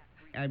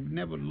 I've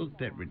never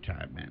looked at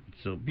retirement.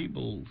 So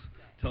people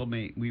told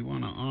me, we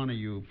want to honor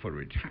you for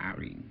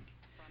retiring.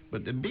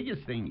 But the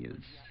biggest thing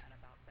is,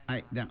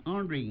 the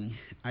honoring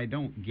I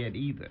don't get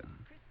either.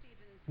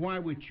 Why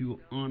would you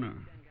honor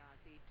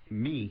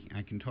me,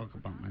 I can talk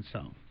about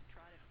myself,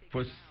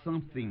 for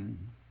something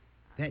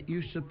that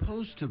you're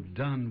supposed to have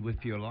done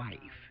with your life?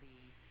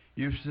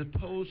 You're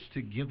supposed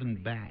to give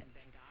back.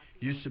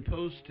 You're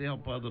supposed to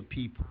help other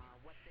people.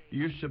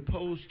 You're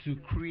supposed to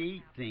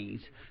create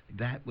things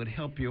that would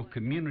help your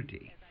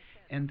community.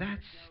 And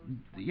that's,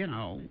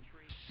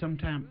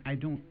 sometimes I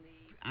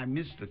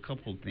missed a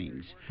couple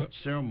things,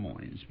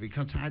 ceremonies,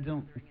 because I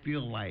don't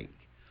feel like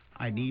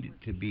I needed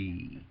to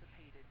be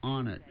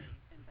honored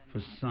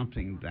for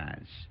something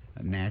that's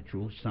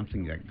natural,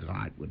 something that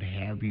God would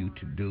have you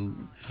to do,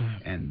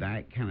 and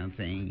that kind of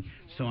thing.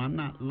 So I'm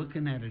not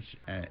looking at it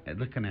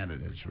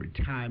as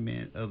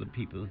retirement. Other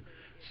people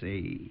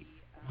say,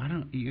 "Why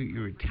don't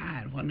you're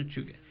retired? Why don't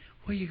you?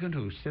 What are you going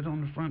to do? Sit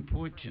on the front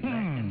porch and that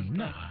kind of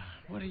stuff?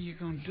 What are you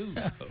going to do?"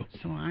 No.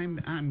 So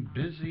I'm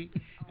busy.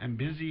 I'm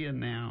busier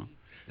now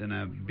than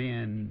I've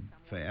been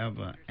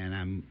forever, and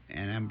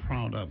I'm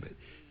proud of it.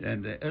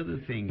 And the other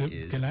thing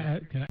is, can I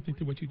think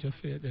to what you just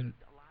said? And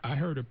I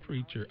heard a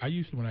preacher. I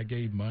used to, when I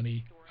gave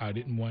money, I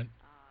didn't want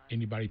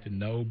anybody to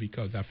know,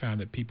 because I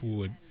found that people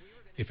would,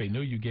 if they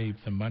knew you gave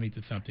some money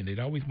to something, they'd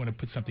always want to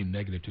put something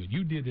negative to it.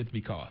 You did this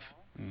because.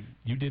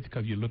 You did it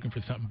because you're looking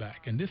for something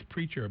back. And this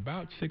preacher,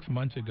 about 6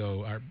 months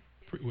ago,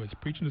 was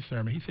preaching a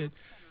sermon. He said,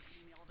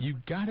 "You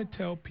got to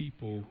tell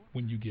people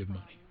when you give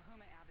money."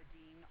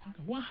 I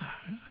go, "Why?"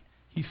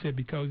 He said,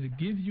 "Because it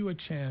gives you a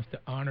chance to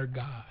honor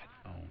God."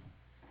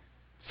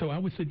 So I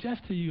would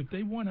suggest to you, if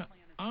they want to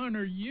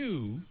honor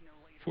you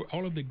for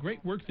all of the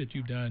great work that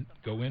you've done,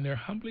 go in there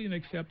humbly and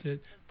accept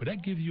it. But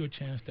that gives you a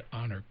chance to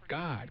honor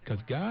God, because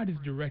God has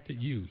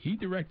directed you. He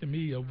directed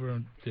me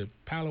over to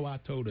Palo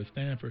Alto, to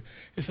Stanford.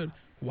 He said,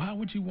 "Why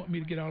would you want me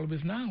to get all of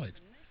his knowledge?"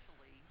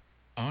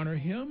 Honor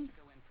him,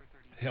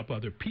 help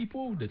other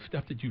people, the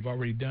stuff that you've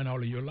already done all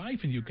of your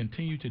life, and you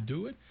continue to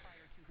do it.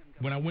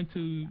 When I went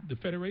to the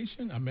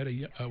Federation, I met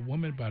a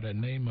woman by the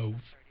name of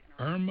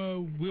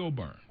Irma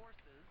Wilburn.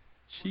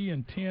 She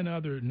and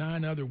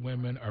 9 other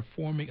women are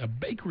forming a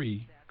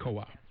bakery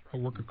co-op, a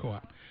worker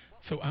co-op.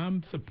 So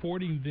I'm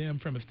supporting them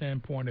from a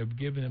standpoint of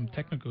giving them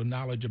technical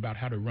knowledge about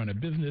how to run a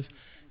business,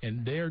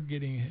 and they're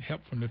getting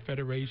help from the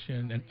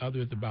Federation and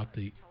others about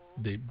the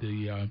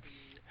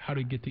how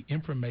to get the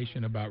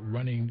information about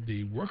running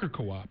the worker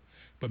co-op.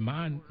 But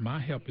my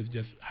help is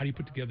just, how do you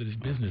put together this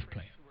business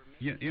plan?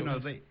 You know,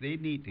 they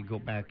need to go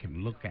back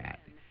and look at,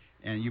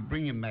 and you're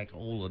bringing back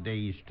older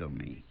days to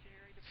me.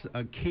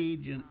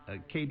 Acadian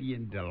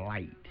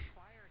Delight.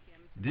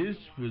 This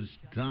was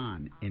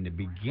done in the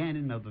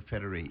beginning of the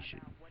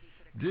Federation.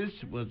 This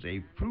was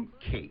a fruit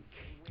cake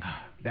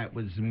that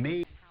was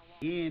made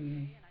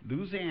in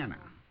Louisiana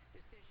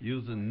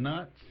using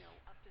nuts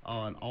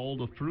and all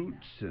the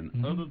fruits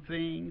and other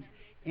things,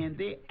 and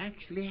they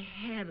actually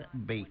had a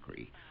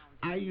bakery.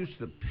 I used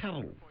to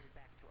peddle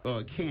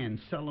cans,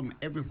 sell them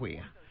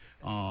everywhere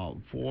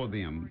for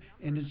them,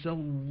 and it's a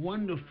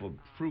wonderful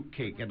fruit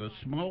cake in a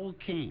small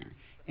can,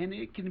 and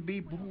it can be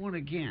born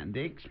again.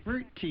 The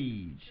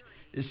expertise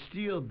is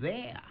still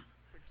there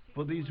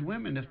for these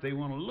women if they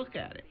want to look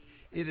at it.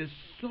 It is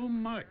so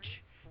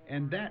much,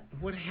 and that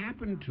what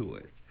happened to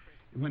it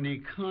when the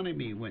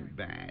economy went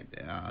bad,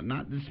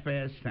 not this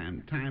past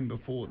time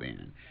before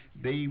then,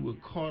 they were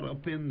caught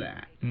up in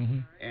that,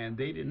 and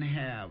they didn't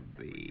have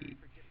the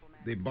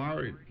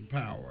borrowed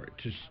power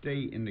to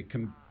stay and to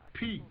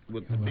compete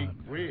with the big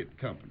bread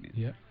companies.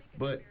 Yeah.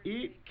 But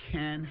it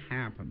can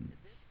happen.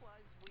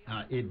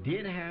 It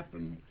did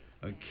happen.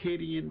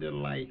 Acadian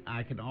Delight,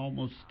 I can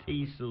almost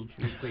taste those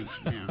fruit cakes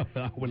now.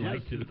 I would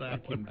like to. Just as I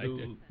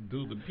can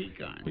do the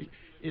pecans.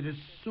 It is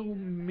so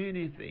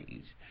many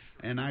things.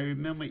 And I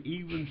remember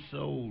even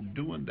so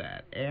doing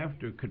that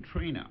after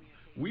Katrina.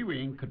 We were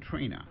in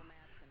Katrina.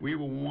 We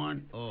were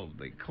one of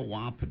the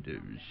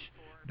cooperatives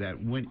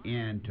that went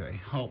in to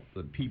help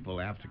the people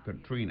after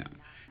Katrina.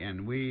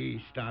 And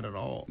we started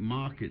all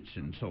markets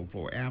and so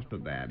forth after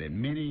that.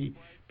 And many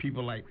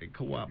people like the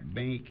Co-op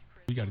Bank.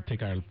 We got to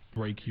take our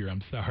break here.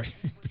 I'm sorry,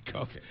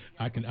 because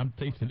I'm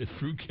tasting this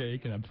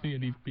fruitcake and I'm seeing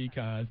these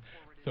pecans,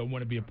 so I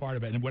want to be a part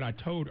of it. And what I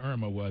told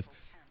Irma was,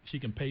 she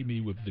can pay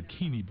me with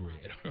zucchini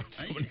bread or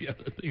so many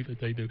other things that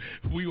they do.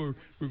 We're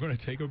going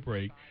to take a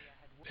break,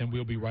 and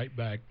we'll be right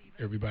back.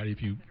 Everybody,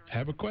 if you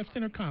have a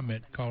question or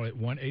comment, call it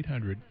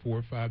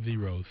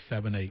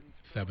 1-800-450-7876.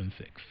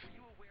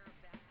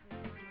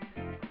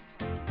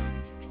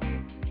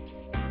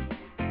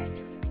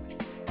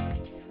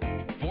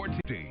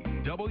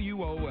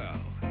 WOL.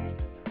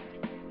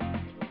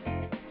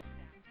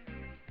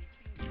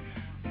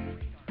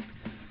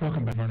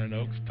 Welcome back, Vernon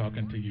Oaks,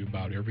 talking to you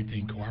about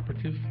everything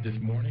cooperatives this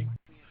morning.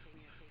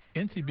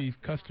 NCB's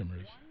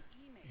customers,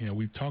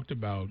 we've talked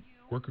about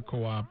worker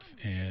co-ops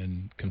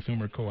and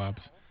consumer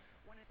co-ops.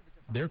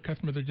 Their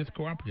customers are just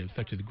cooperatives,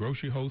 such as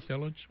grocery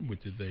wholesalers,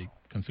 which is a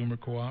consumer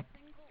co-op,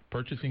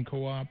 purchasing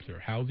co-ops or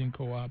housing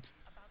co-ops.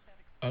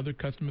 Other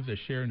customers are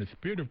sharing the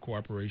spirit of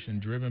cooperation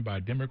driven by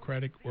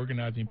democratic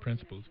organizing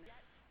principles,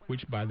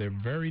 which by their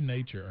very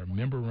nature are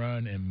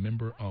member-run and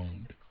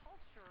member-owned.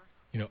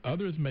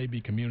 Others may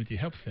be community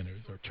health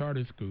centers or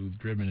charter schools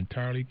driven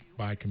entirely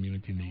by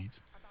community needs.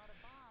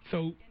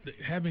 So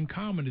have in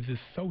common is this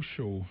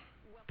social,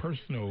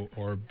 personal,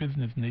 or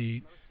business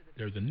need.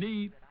 There's a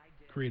need,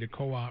 create a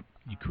co-op.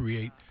 You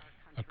create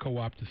a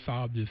co-op to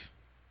solve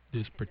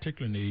this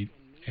particular need.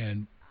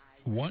 And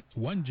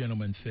one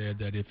gentleman said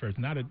that if there's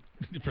not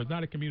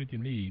a community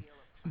need,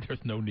 there's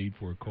no need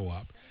for a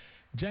co-op.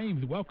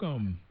 James,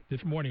 welcome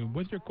this morning.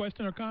 What's your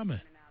question or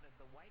comment?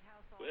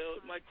 Well,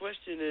 my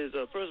question is,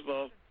 first of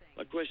all,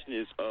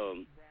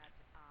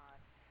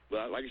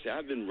 well, like I said,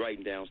 I've been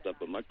writing down stuff,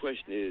 but my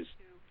question is,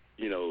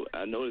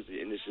 I noticed,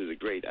 and this is a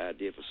great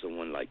idea for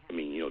someone like,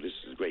 this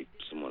is great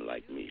for someone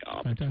like me.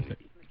 Fantastic.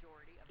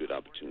 Good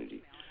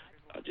opportunity.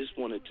 I just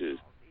wanted to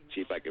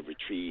see if I could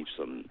retrieve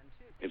some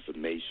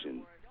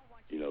information,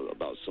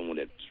 about someone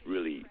that's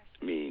really,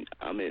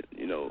 I'm in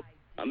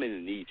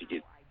the need to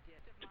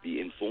be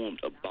informed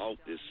about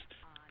this,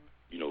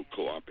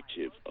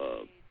 cooperative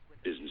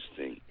business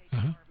thing.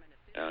 Uh-huh.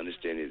 I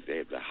understand they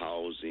have the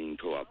housing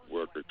co-op,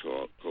 worker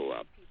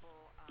co-op,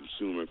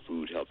 consumer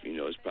food health.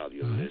 It's probably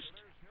a list.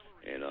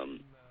 And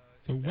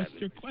so what's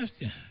your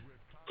question?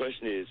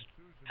 Question is,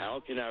 how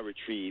can I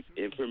retrieve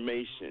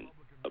information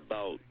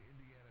about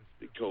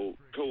the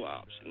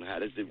co-ops and how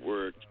does it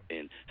work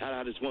and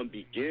how does one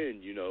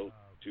begin,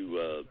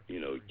 to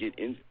get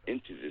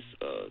into this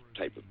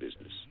type of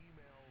business?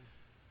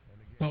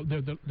 Well,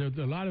 there's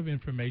a lot of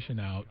information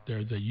out.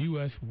 There's a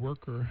U.S.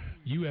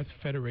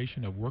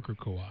 Federation of Worker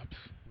Co-ops.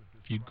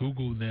 If you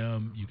Google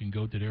them, you can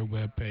go to their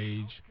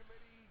webpage.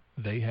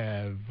 They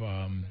have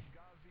a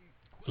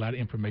lot of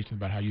information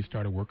about how you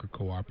start a worker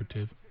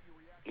cooperative.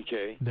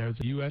 Okay. There's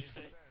a U.S.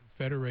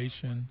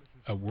 Federation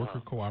of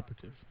Worker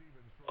Cooperative.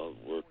 Of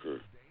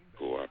Worker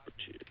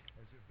Cooperative.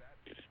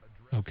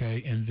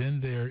 Okay, and then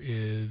there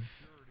is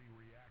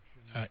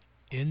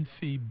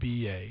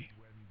NCBA,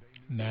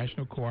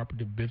 National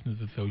Cooperative Business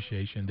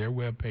Association. Their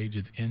webpage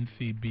is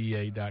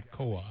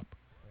ncba.coop.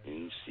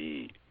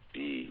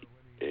 NCBA.coop.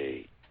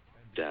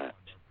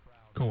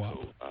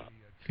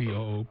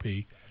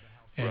 C-O-O-P.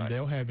 And right.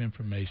 They'll have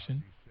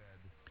information.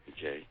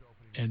 Okay.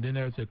 And then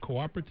there's a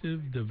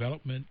Cooperative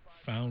Development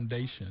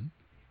Foundation,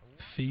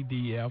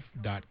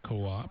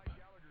 CDF.coop.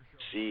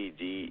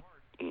 CDF.coop.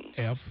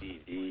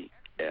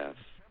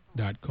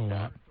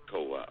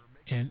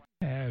 And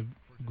they have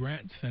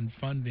grants and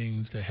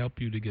fundings to help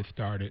you to get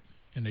started.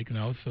 And they can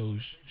also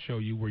show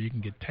you where you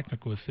can get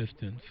technical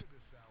assistance.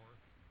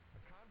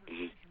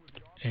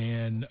 Mm-hmm.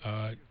 And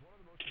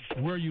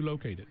where are you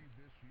located?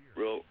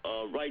 Well,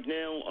 right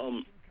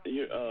now,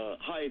 here,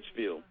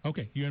 Hyattsville.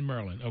 Okay, you're in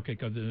Maryland. Okay,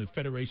 because the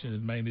Federation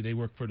is mainly, they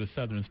work for the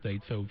southern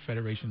states, so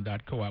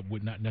Federation.coop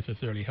would not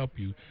necessarily help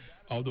you,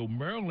 although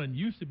Maryland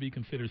used to be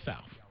considered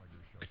south.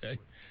 Okay,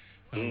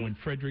 when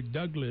Frederick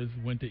Douglass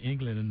went to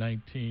England in the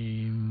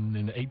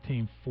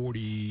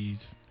 1840s,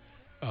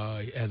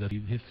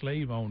 his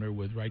slave owner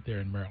was right there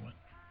in Maryland.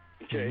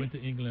 Okay. He went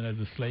to England as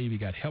a slave. He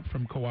got help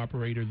from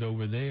cooperators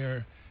over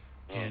there,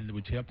 and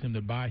which helped him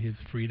to buy his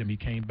freedom. He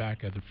came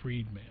back as a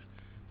freedman.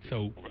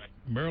 So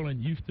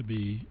Maryland used to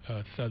be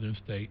a southern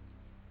state.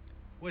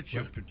 What's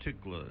your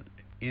particular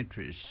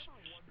interest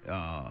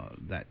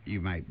that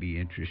you might be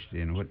interested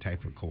in? What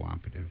type of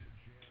cooperative?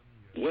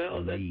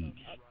 Well, you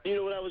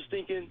know what I was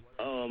thinking?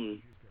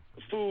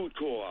 Food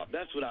co-op.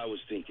 That's what I was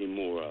thinking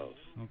more of.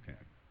 Okay.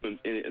 And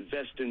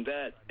invest in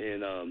that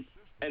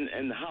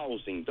and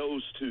housing.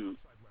 Those two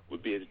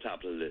would be at the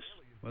top of the list.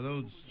 Well,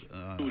 those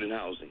food and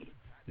housing.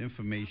 The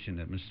information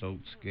that Ms.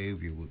 Oaks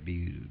gave you would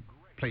be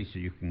places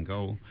you can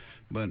go,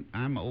 but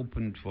I'm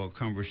open for a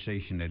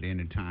conversation at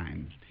any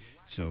time.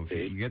 So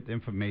if you get the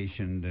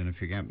information, then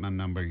if you got my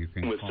number, you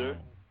can call. Sir?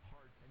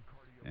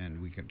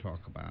 And we can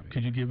talk about it.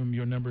 Could you give him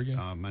your number again?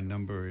 My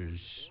number is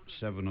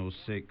 706-663-00.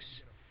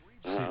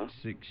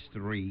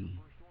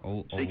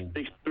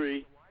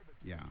 663.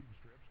 Yeah.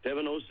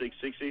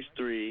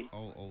 706-663.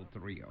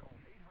 0030.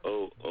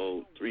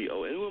 0030.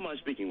 And who am I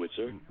speaking with,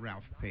 sir?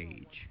 Ralph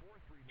Page.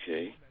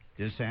 Okay.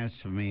 Just ask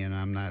for me, and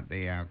I'm not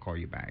there. I'll call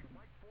you back.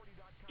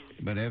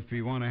 But if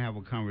you want to have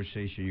a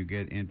conversation, you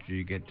get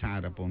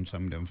tied up on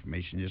some of the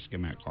information, just give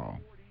me a call.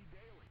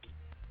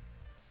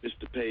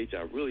 Mr. Page,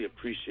 I really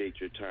appreciate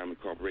your time and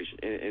cooperation.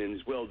 And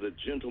as well, the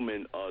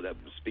gentleman that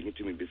was speaking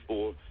to me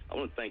before, I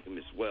want to thank him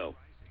as well.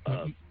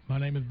 My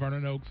name is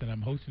Vernon Oaks, and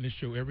I'm hosting this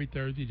show every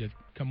Thursday. Just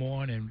come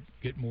on and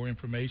get more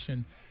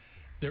information.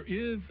 There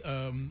is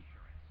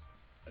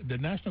the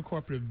National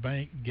Cooperative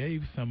Bank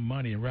gave some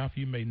money, and Ralph,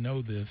 you may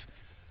know this.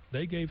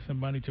 They gave some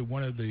money to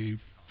one of the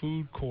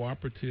food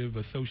cooperative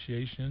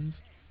associations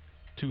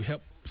to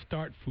help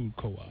start food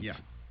co-ops. Yeah.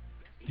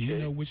 Do you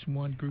know which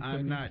one group?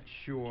 I'm not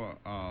sure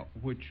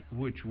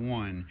which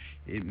one.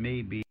 It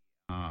may be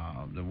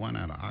the one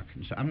out of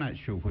Arkansas. I'm not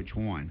sure which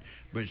one,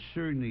 but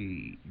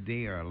certainly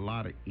there are a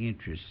lot of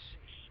interest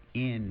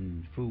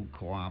in food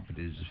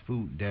cooperatives,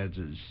 food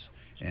deserts,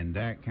 and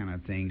that kind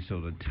of thing. So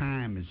the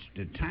time is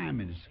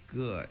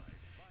good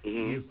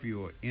if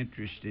you're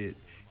interested,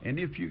 and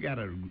if you got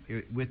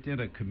within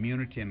a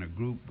community and a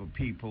group of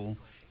people,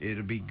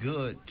 it'll be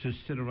good to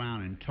sit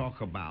around and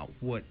talk about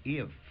what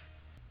if,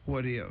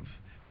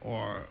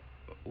 or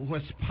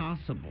what's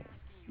possible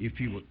if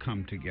you would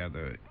come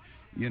together,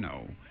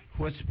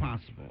 what's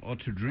possible, or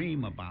to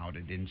dream about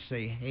it and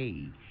say,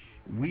 hey,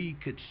 we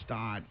could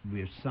start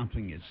with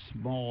something as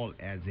small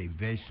as a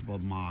vegetable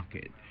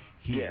market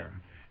here,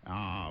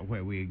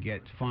 where we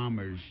get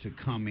farmers to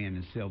come in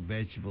and sell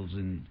vegetables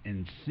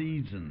in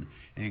season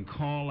and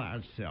call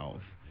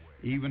ourselves,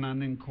 even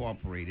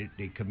unincorporated,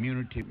 the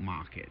community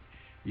market.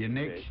 Your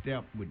next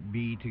step would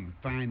be to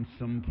find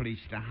some place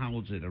to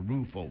house it, a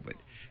roof over it.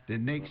 The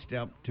next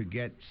step to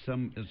get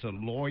is a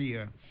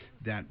lawyer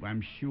that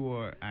I'm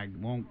sure, I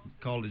won't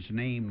call his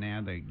name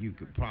now, that you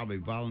could probably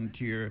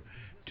volunteer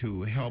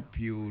to help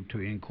you to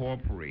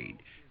incorporate.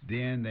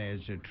 Then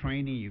there's a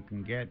training you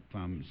can get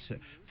from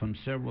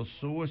several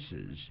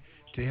sources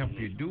to help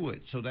you do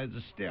it. So there's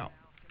a step.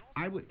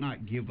 I would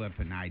not give up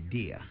an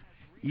idea.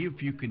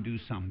 If you can do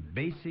something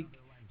basic,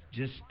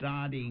 just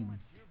starting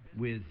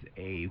with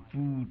a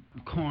food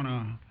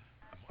corner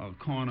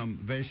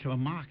vegetable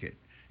market,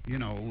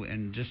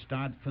 and just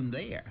start from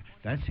there.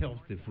 That's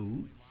healthy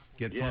food.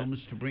 Get farmers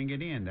to bring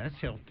it in. That's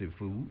healthy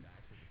food.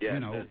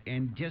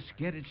 And just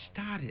get it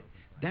started.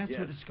 That's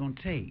what it's going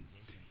to take.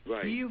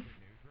 Right.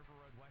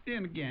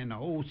 Then again, the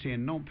old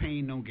saying, no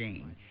pain, no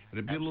gain.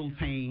 It'll be a little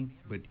pain,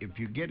 but if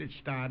you get it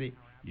started,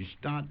 you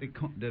start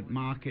the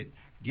market,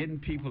 getting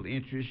people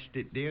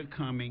interested, they're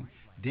coming,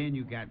 then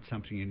you got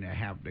something to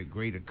have the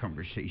greater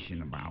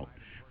conversation about.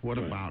 What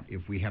about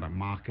if we had a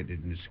market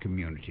in this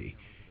community?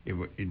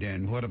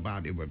 Then what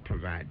about it would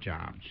provide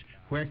jobs?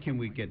 Where can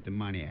we get the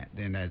money at?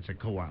 Then as a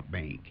co-op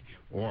bank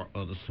or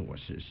other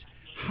sources.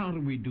 How do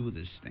we do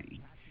this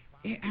thing?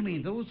 I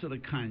mean, those are the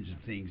kinds of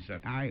things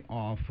that I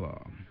offer.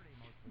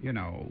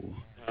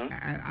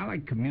 I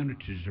like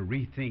communities to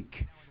rethink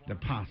the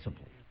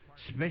possible,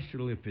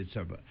 especially if it's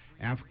of an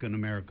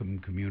African-American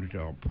community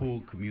or a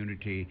poor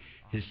community,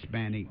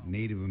 Hispanic,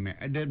 Native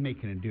American. It doesn't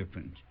make any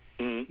difference.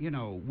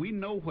 We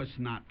know what's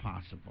not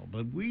possible,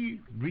 but we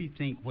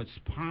rethink what's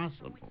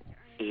possible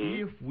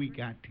if we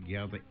got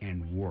together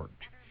and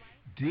worked.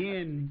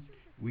 Then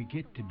we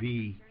get to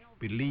be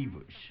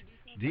believers.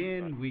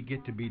 Then we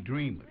get to be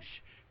dreamers.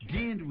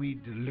 Then we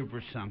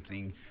deliver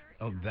something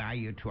of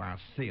value to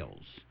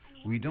ourselves.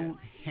 We don't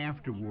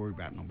have to worry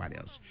about nobody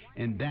else.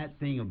 And that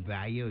thing of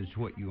value is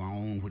what you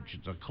own, which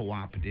is a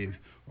cooperative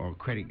or a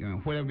credit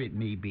union, whatever it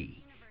may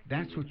be.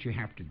 That's what you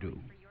have to do.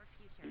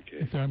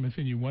 Okay. So I'm going to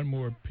send you one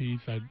more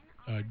piece. I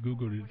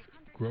Googled it.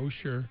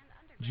 Grocer,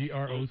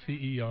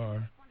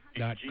 GROCER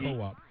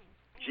 .coop.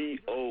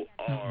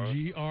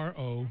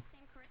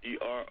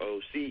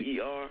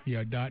 GROCER?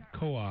 Yeah,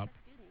 .coop.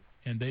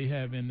 And they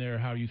have in there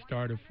how you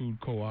start a food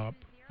co-op.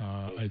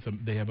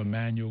 They have a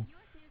manual.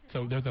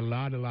 So there's a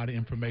lot of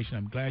information.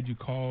 I'm glad you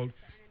called.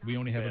 We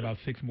only have about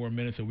 6 more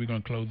minutes, so we're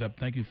going to close up.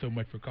 Thank you so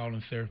much for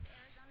calling, sir.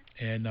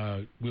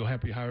 And we'll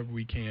help you however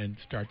we can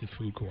start this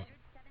food co-op.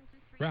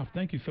 Ralph,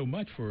 thank you so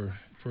much for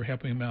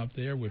helping him out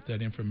there with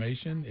that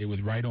information. It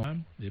was right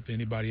on. If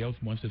anybody else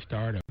wants to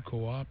start a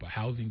co-op, a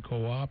housing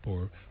co-op,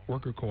 or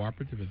worker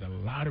cooperative, there's a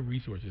lot of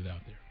resources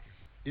out there.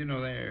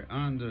 They're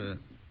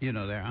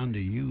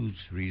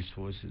underused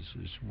resources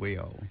as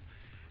well.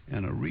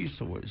 And a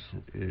resource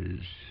is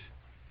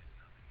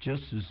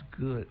just as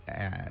good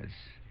as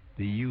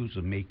the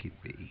user make it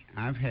be.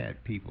 I've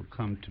had people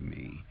come to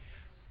me,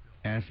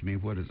 ask me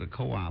what is a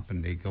co-op,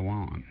 and they go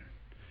on.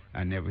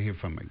 I never hear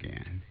from them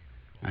again.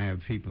 I have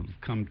people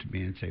come to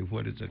me and say,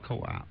 what is a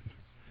co-op?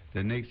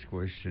 The next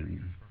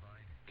question,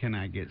 can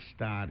I get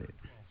started?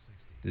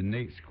 The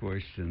next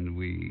question,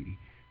 we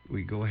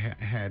go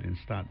ahead and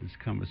start this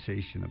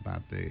conversation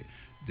about the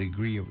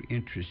degree of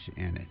interest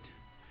in it,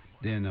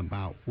 then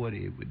about what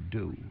it would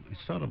do.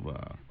 It's sort of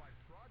a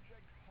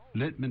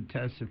litmus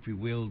test, if you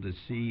will, to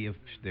see if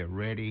they're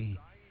ready,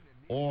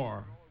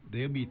 or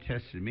they'll be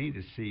testing me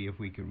to see if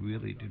we can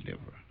really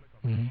deliver.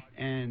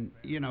 Mm-hmm. And,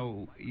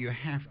 you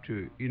have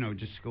to,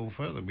 just go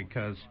further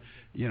because,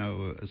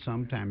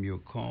 sometimes you'll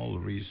call a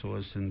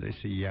resource and they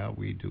say, yeah,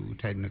 we do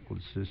technical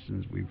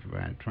assistance, we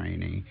provide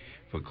training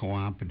for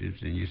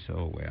cooperatives, and you say,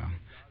 oh, well,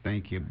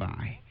 thank you,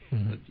 bye.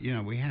 Mm-hmm. But,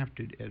 we have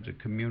to, as a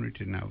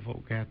community now,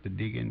 folk have to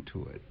dig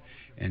into it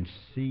and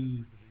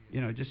see,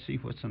 just see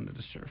what's under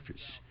the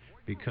surface.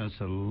 Because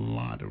a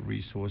lot of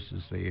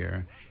resources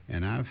there,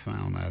 and I've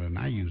found out, and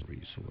I use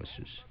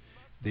resources,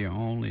 they're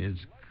only as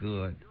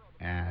good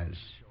as,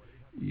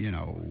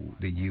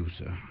 the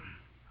user.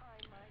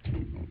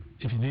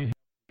 If you need help,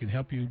 we can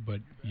help you,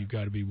 but you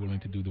got to be willing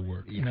to do the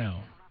work. Yeah.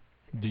 Now,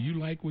 do you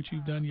like what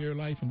you've done in your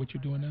life and what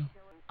you're doing now?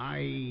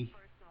 I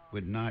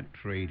would not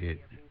trade it.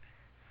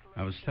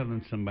 I was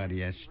telling somebody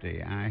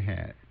yesterday, I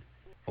had,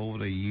 over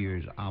the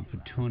years,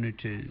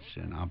 opportunities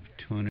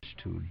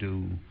to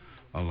do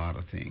a lot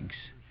of things,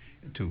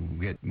 to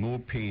get more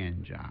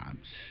paying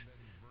jobs,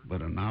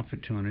 but an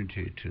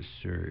opportunity to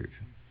serve,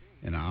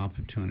 and an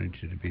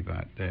opportunity to be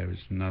about there is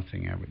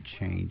nothing I would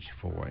change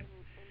for it.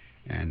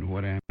 And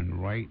what I'm in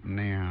right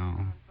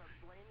now,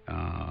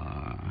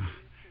 I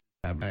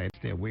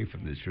stay away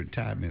from this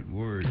retirement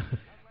word,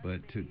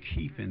 but to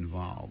keep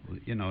involved,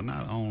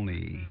 not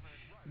only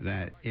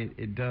that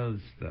it does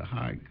the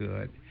heart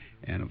good,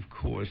 and of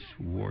course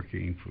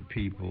working for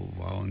people,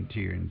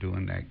 volunteering,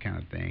 doing that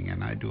kind of thing.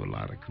 And I do a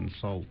lot of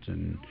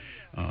consulting,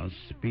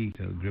 speak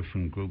to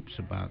different groups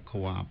about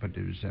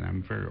cooperatives, and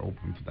I'm very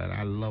open for that.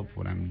 I love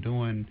what I'm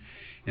doing,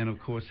 and of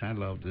course I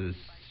love this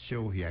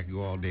show here. I can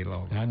go all day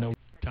long. I know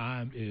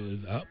time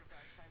is up.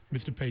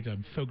 Mr. Page,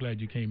 I'm so glad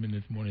you came in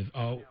this morning. It's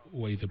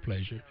always a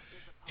pleasure.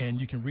 And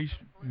you can reach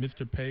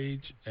Mr.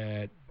 Page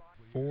at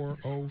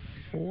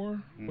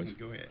 404.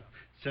 Go ahead.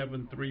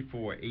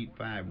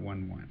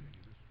 734-8511.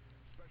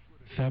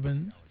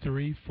 734-8511.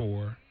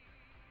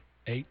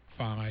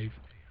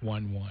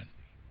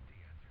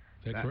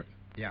 Is that correct?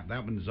 Yeah,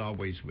 that one's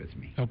always with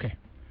me. Okay.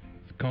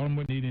 So call them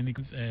when you need any.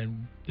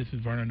 And this is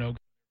Vernon Oaks,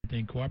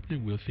 Everything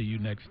Cooperative. We'll see you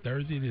next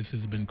Thursday. This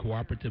has been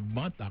Cooperative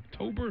Month,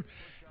 October.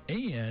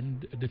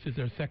 And this is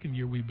our second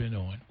year we've been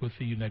on. We'll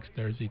see you next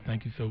Thursday.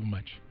 Thank you so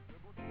much.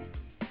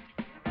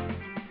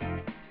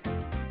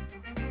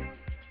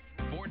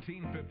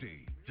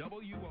 1450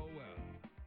 WOL.